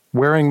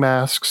 wearing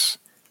masks,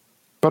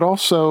 but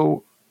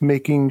also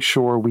making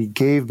sure we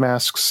gave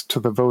masks to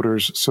the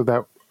voters so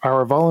that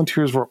our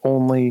volunteers were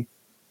only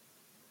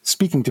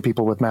speaking to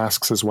people with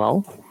masks as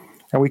well,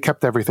 and we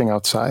kept everything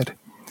outside.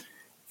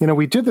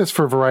 We did this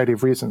for a variety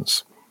of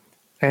reasons.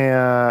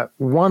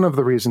 One of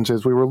the reasons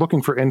is we were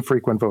looking for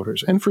infrequent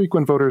voters.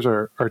 Infrequent voters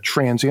are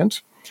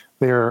transient.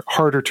 They're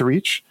harder to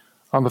reach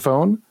on the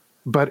phone.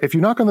 But if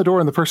you knock on the door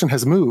and the person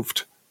has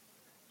moved,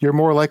 you're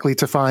more likely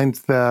to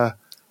find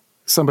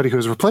somebody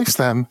who's replaced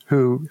them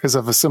who is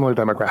of a similar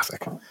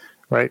demographic,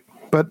 right?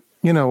 But,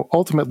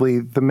 ultimately,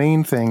 the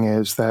main thing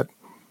is that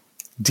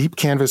deep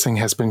canvassing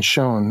has been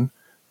shown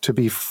to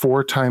be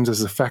 4 times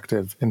as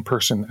effective in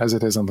person as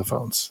it is on the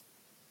phones.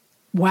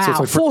 Wow,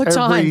 so it's like 4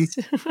 times.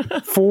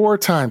 4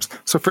 times.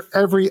 So for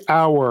every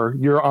hour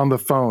you're on the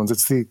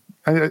phones,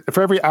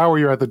 for every hour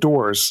you're at the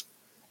doors,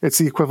 it's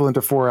the equivalent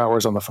of 4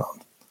 hours on the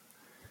phone.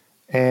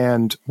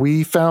 And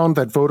we found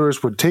that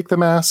voters would take the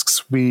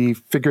masks. We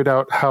figured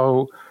out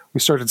how we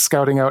started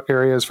scouting out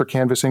areas for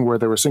canvassing where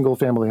there were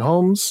single-family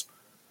homes,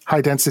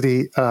 high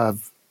density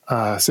of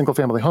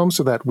single-family homes,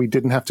 so that we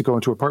didn't have to go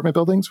into apartment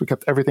buildings. We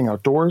kept everything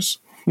outdoors.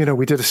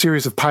 We did a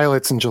series of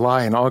pilots in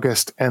July and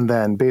August, and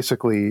then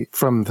basically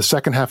from the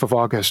second half of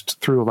August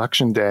through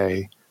Election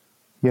Day,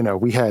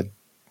 we had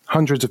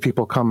hundreds of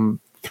people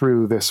come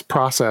through this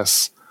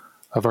process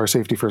of our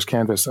Safety First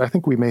Canvas. I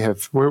think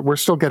we're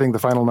still getting the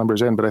final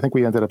numbers in, but I think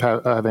we ended up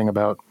having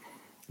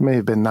may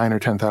have been 9,000 or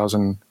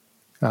 10,000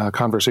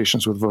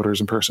 conversations with voters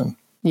in person.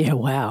 Yeah,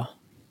 wow.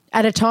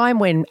 At a time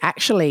when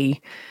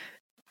actually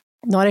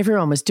not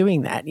everyone was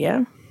doing that,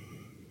 yeah?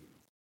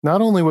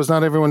 Not only was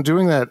not everyone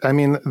doing that,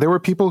 there were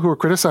people who were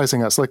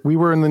criticizing us. Like, we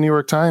were in the New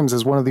York Times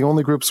as one of the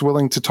only groups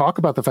willing to talk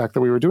about the fact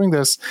that we were doing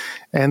this.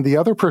 And the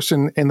other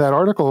person in that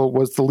article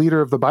was the leader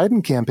of the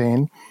Biden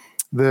campaign,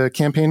 the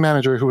campaign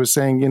manager, who was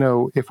saying,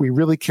 if we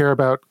really care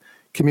about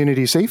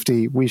community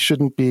safety, we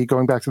shouldn't be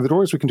going back to the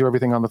doors. We can do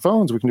everything on the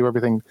phones. We can do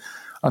everything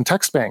on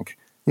text bank.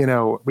 We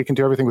can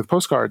do everything with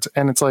postcards.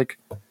 And it's like,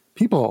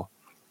 people,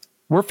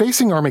 we're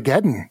facing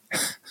Armageddon.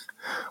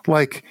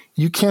 Like,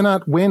 you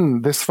cannot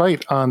win this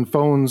fight on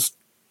phones,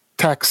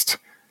 text,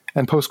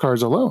 and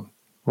postcards alone,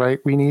 right?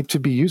 We need to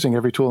be using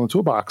every tool in the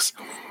toolbox.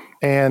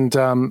 And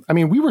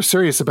we were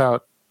serious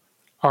about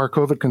our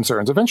COVID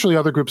concerns. Eventually,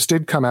 other groups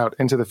did come out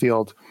into the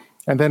field.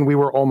 And then we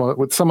were almost,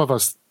 with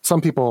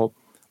some people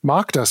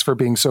mocked us for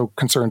being so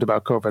concerned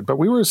about COVID. But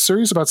we were as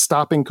serious about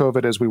stopping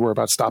COVID as we were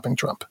about stopping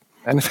Trump.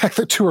 And in fact,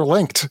 the two are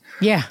linked.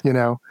 Yeah.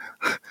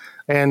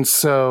 And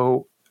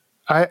so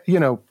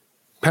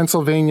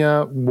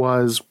Pennsylvania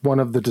was one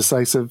of the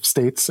decisive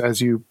states, as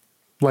you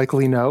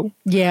likely know.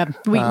 Yeah,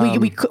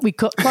 we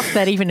clocked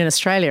that even in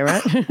Australia,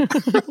 right?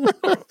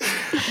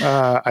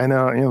 I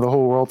know, the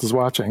whole world is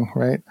watching,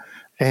 right?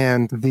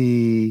 And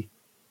the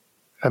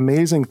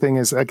amazing thing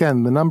is,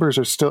 again, the numbers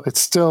are it's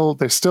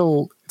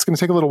going to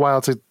take a little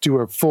while to do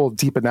a full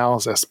deep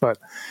analysis, but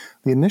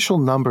the initial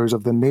numbers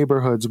of the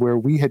neighborhoods where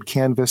we had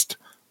canvassed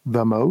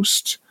the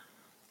most,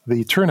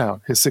 the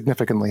turnout is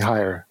significantly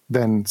higher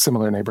than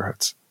similar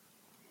neighborhoods.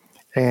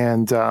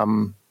 And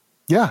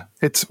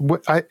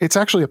it's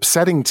actually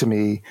upsetting to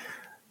me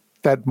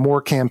that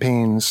more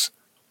campaigns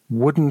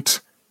wouldn't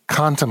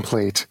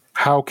contemplate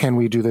how can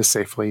we do this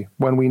safely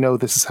when we know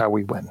this is how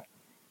we win.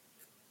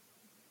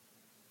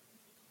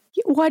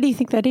 Why do you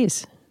think that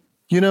is?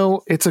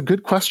 It's a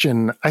good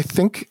question. I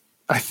think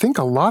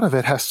a lot of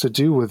it has to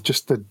do with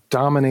just the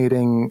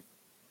dominating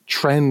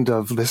trend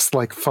of this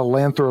like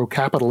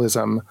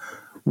philanthrocapitalism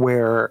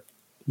where,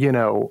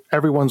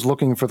 everyone's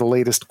looking for the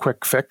latest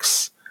quick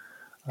fix.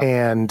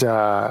 And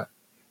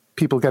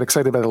people get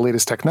excited by the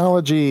latest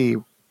technology,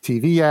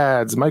 TV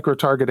ads,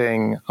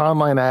 micro-targeting,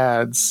 online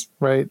ads,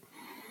 right?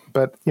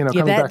 But,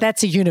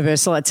 that's a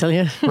universal, I tell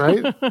you.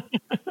 Right?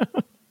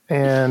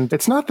 And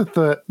it's not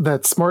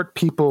that smart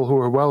people who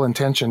are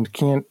well-intentioned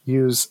can't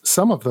use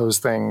some of those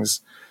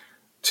things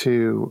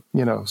to,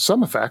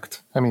 some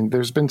effect.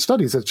 There's been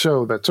studies that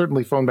show that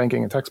certainly phone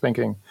banking and text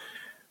banking,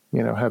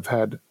 have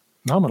had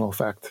nominal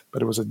effect.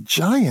 But it was a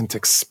giant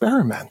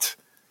experiment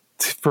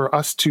for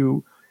us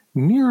to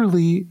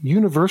nearly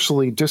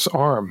universally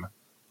disarm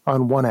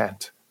on one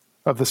end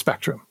of the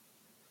spectrum.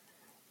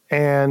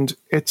 And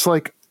it's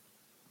like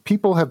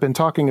people have been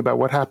talking about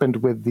what happened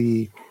with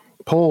the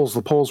polls.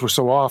 The polls were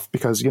so off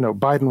because,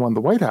 Biden won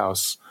the White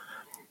House.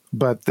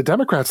 But the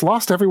Democrats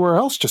lost everywhere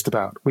else just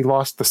about. We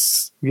lost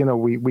this, we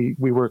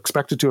were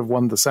expected to have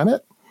won the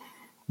Senate.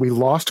 We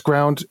lost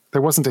ground.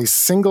 There wasn't a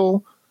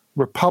single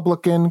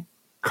Republican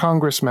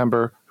Congress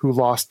member who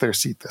lost their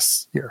seat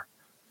this year.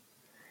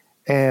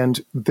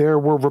 And there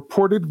were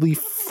reportedly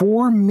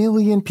 4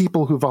 million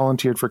people who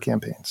volunteered for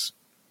campaigns,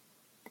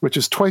 which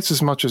is twice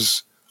as much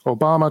as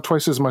Obama,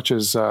 twice as much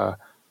as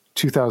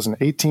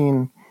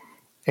 2018.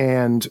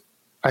 And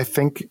I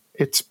think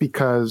it's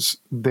because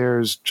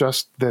there's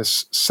just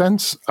this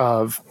sense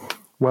of,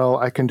 well,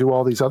 I can do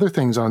all these other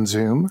things on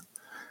Zoom.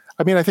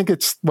 I mean, I think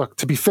look,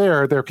 to be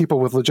fair, there are people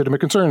with legitimate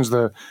concerns.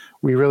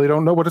 We really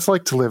don't know what it's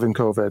like to live in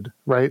COVID,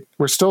 right?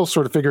 We're still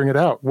sort of figuring it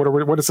out.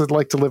 What is it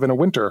like to live in a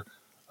winter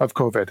of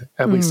COVID,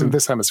 at least in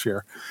this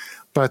hemisphere?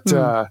 But,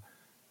 I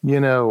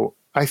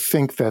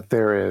think that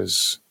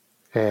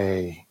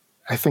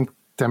I think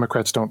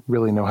Democrats don't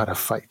really know how to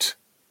fight.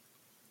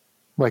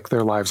 Like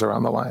their lives are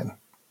on the line.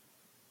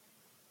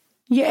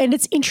 Yeah, and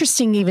it's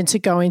interesting even to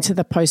go into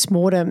the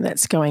postmortem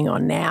that's going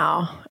on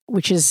now,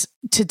 which is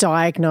to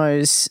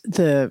diagnose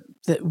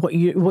what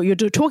you're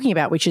talking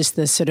about, which is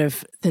the sort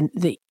of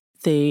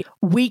the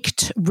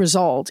weak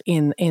result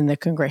in the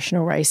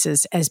congressional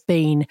races as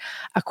being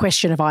a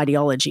question of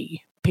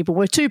ideology. People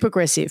were too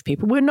progressive.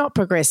 People were not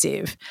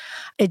progressive.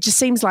 It just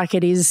seems like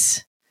it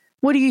is.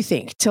 What do you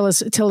think? Tell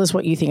us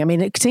what you think. I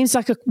mean, it seems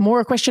like more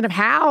a question of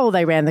how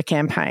they ran the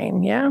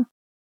campaign. Yeah.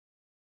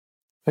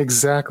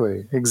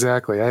 Exactly.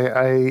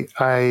 I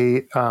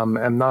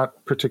am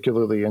not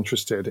particularly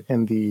interested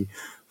in the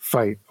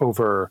fight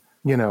over,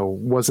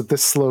 was it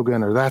this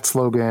slogan or that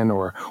slogan,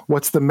 or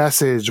what's the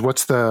message?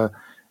 What's the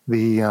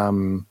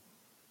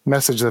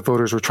message that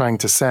voters were trying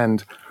to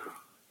send?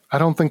 I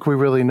don't think we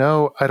really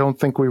know. I don't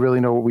think we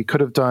really know what we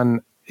could have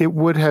done. It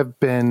would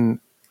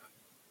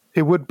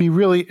be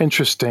really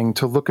interesting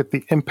to look at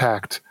the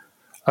impact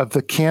of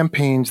the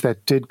campaigns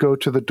that did go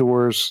to the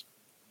doors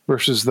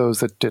versus those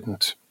that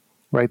didn't.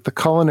 Right, the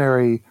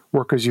Culinary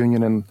Workers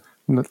Union in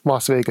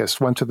Las Vegas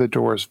went to the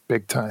doors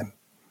big time.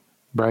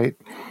 Right,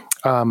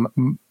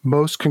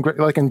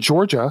 like in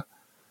Georgia,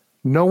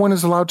 no one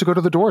is allowed to go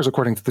to the doors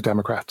according to the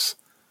Democrats.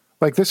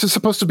 Like this is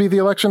supposed to be the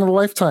election of a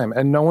lifetime,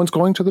 and no one's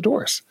going to the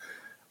doors.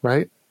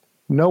 Right,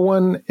 no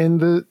one in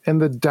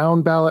the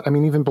down ballot. I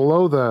mean, even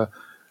below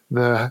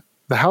the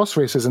House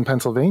races in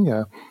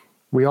Pennsylvania,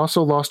 we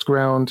also lost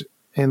ground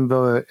in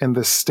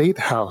the state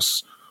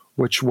House,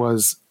 which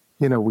was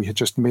we had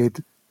just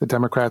made. The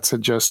Democrats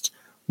had just,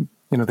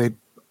 they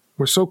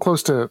were so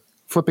close to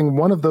flipping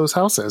one of those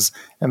houses,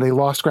 and they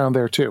lost ground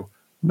there too.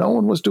 No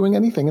one was doing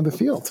anything in the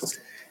field.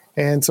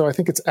 And so I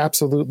think it's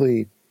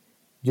absolutely,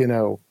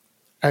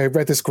 I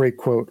read this great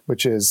quote,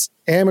 which is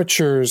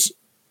amateurs,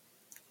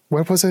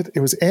 what was it?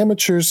 It was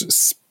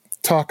amateurs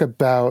talk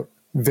about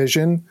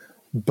vision,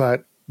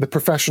 but the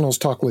professionals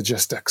talk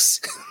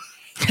logistics.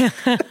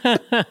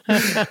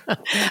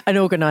 An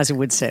organizer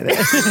would say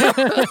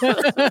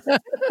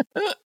that.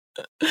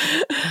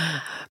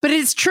 But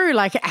it's true.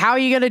 Like, how are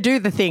you going to do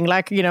the thing?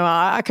 Like,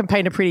 I can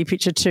paint a pretty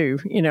picture too.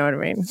 You know what I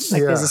mean?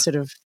 Like, there's a sort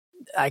of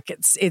like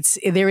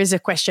there is a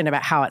question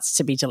about how it's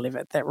to be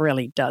delivered that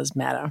really does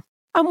matter.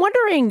 I'm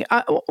wondering,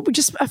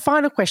 just a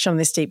final question on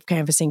this deep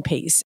canvassing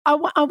piece.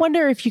 I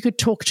wonder if you could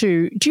talk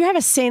do you have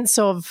a sense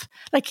of,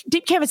 like,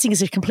 deep canvassing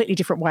is a completely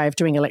different way of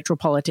doing electoral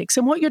politics,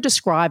 and what you're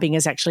describing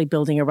is actually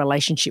building a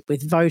relationship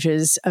with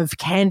voters, of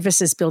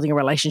canvassers building a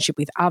relationship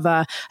with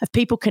of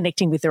people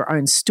connecting with their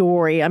own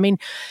story. I mean,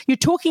 you're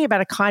talking about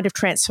a kind of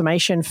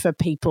transformation for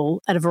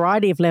people at a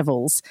variety of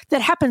levels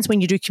that happens when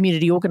you do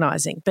community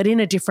organising, but in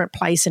a different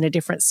place, in a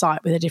different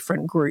site, with a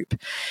different group.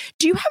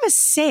 Do you have a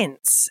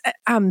sense,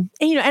 and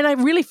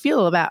I really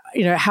feel about,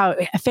 how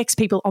it affects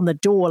people on the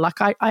door. Like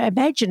I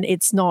imagine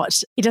it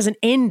doesn't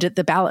end at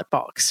the ballot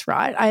box,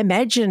 right? I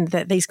imagine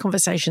that these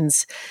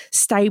conversations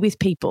stay with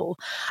people.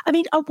 I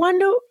mean, I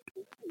wonder,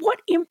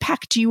 what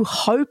impact do you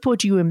hope or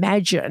do you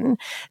imagine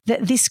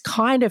that this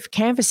kind of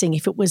canvassing,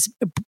 if it was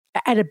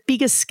at a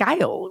bigger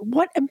scale,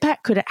 what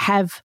impact could it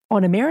have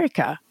on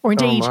America or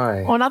indeed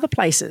on other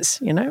places,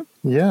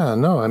 Yeah,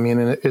 no, I mean,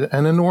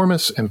 an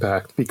enormous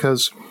impact,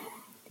 because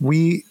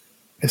we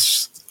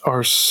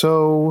are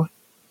so...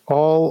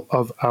 all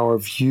of our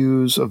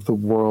views of the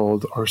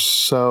world are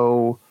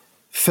so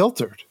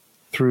filtered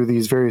through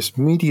these various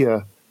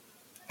media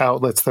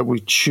outlets that we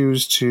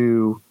choose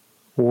to,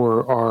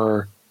 or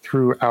are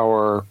through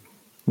our,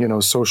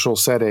 social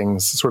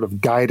settings, sort of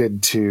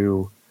guided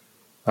to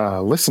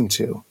listen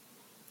to.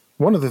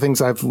 One of the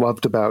things I've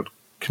loved about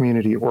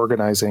community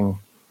organizing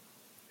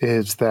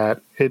is that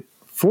it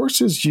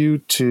forces you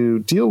to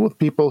deal with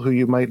people who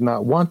you might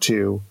not want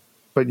to,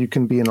 but you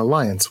can be in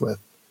alliance with.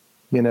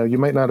 You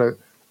might not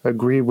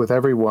agree with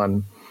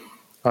everyone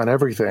on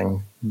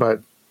everything,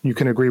 but you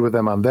can agree with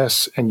them on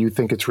this, and you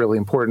think it's really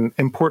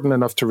important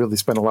enough to really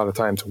spend a lot of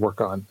time to work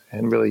on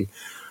and really,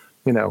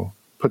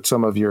 put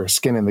some of your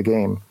skin in the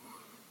game.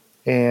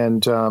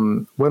 And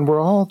when we're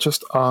all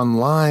just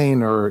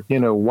online or,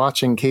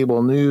 watching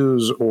cable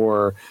news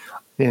or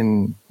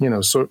getting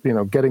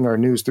our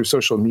news through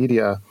social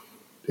media,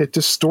 it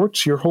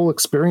distorts your whole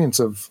experience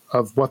of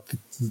what the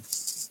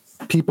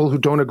people who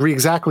don't agree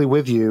exactly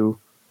with you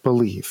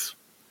believe,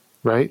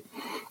 right?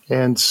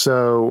 And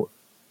so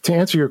to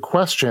answer your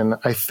question,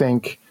 I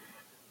think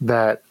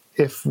that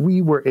if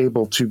we were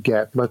able to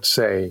get, let's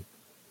say,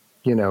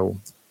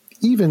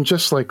 even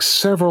just like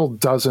several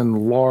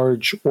dozen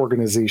large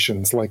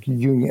organizations like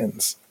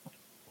unions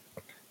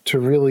to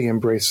really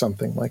embrace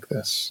something like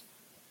this,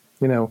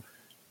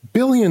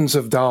 billions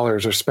of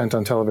dollars are spent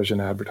on television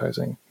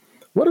advertising.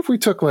 What if we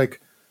took like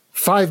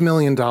 $5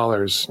 million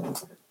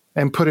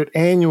and put it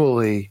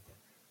annually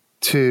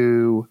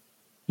to,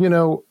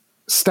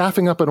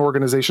 staffing up an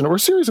organization or a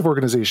series of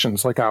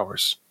organizations like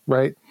ours,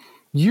 right?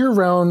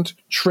 Year-round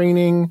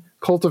training,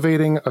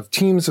 cultivating of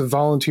teams of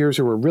volunteers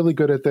who are really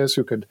good at this,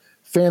 who could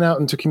fan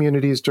out into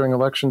communities during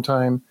election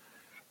time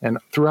and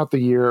throughout the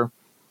year.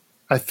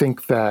 I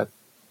think that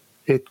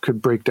it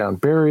could break down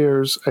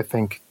barriers. I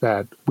think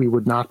that we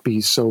would not be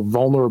so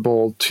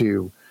vulnerable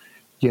to,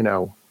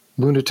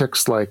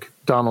 lunatics like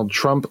Donald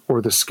Trump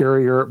or the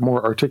scarier,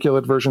 more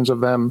articulate versions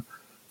of them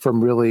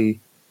from really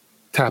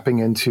tapping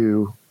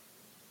into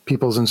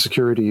people's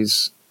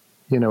insecurities,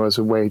 as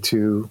a way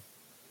to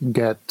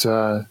get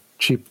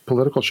cheap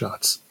political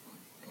shots.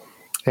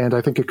 And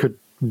I think it could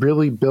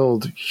really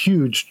build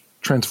huge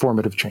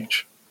transformative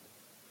change.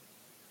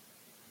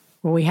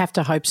 Well, we have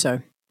to hope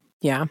so.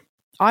 Yeah,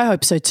 I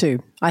hope so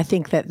too. I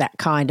think that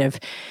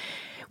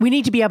we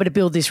need to be able to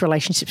build these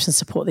relationships and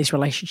support these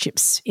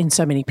relationships in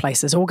so many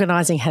places.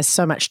 Organising has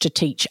so much to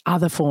teach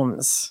other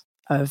forms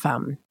of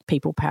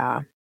people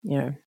power.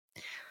 We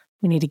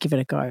need to give it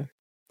a go.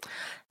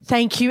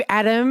 Thank you,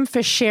 Adam,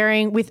 for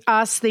sharing with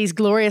us these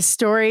glorious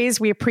stories.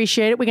 We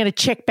appreciate it. We're going to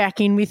check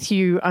back in with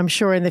you, I'm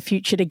sure, in the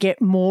future to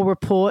get more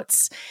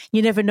reports.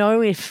 You never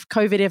know, if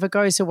COVID ever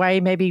goes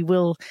away, maybe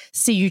we'll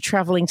see you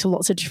travelling to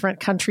lots of different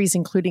countries,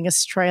 including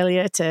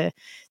Australia, to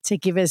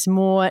give us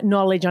more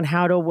knowledge on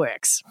how it all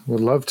works.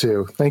 Would love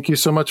to. Thank you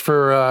so much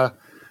for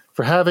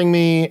having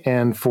me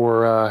and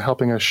for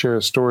helping us share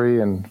a story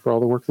and for all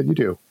the work that you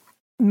do.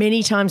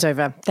 Many times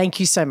over.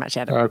 Thank you so much,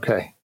 Adam.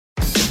 Okay.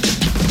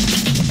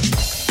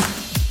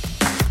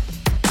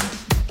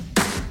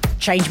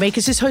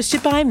 Changemakers is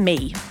hosted by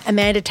me,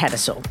 Amanda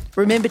Tattersall.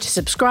 Remember to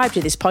subscribe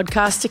to this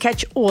podcast to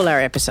catch all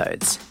our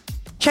episodes.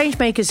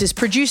 Changemakers is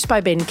produced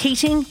by Ben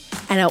Keating,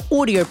 and our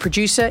audio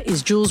producer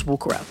is Jules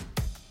Walkerer.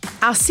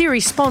 Our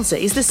series sponsor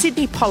is the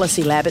Sydney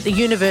Policy Lab at the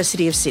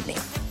University of Sydney.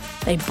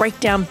 They break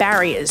down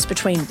barriers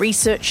between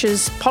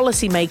researchers,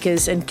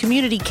 policymakers, and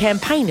community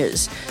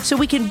campaigners so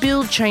we can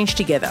build change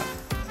together.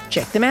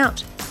 Check them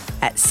out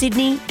at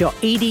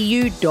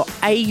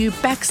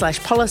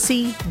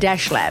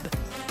sydney.edu.au/policy-lab.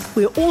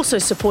 We are also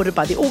supported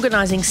by the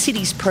Organising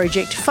Cities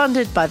project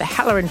funded by the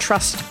Halloran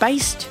Trust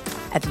based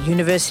at the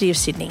University of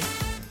Sydney.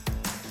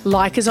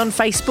 Like us on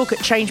Facebook at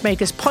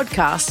Changemakers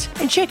Podcast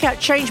and check out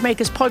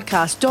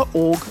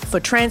changemakerspodcast.org for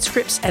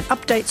transcripts and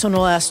updates on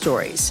all our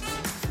stories.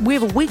 We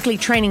have a weekly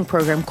training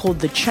program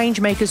called the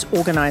Changemakers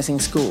Organising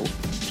School,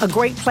 a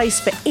great place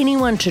for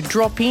anyone to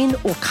drop in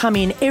or come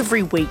in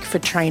every week for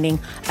training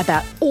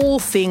about all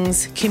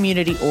things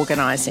community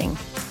organising.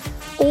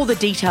 All the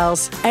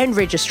details and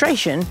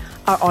registration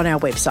are on our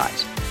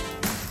website.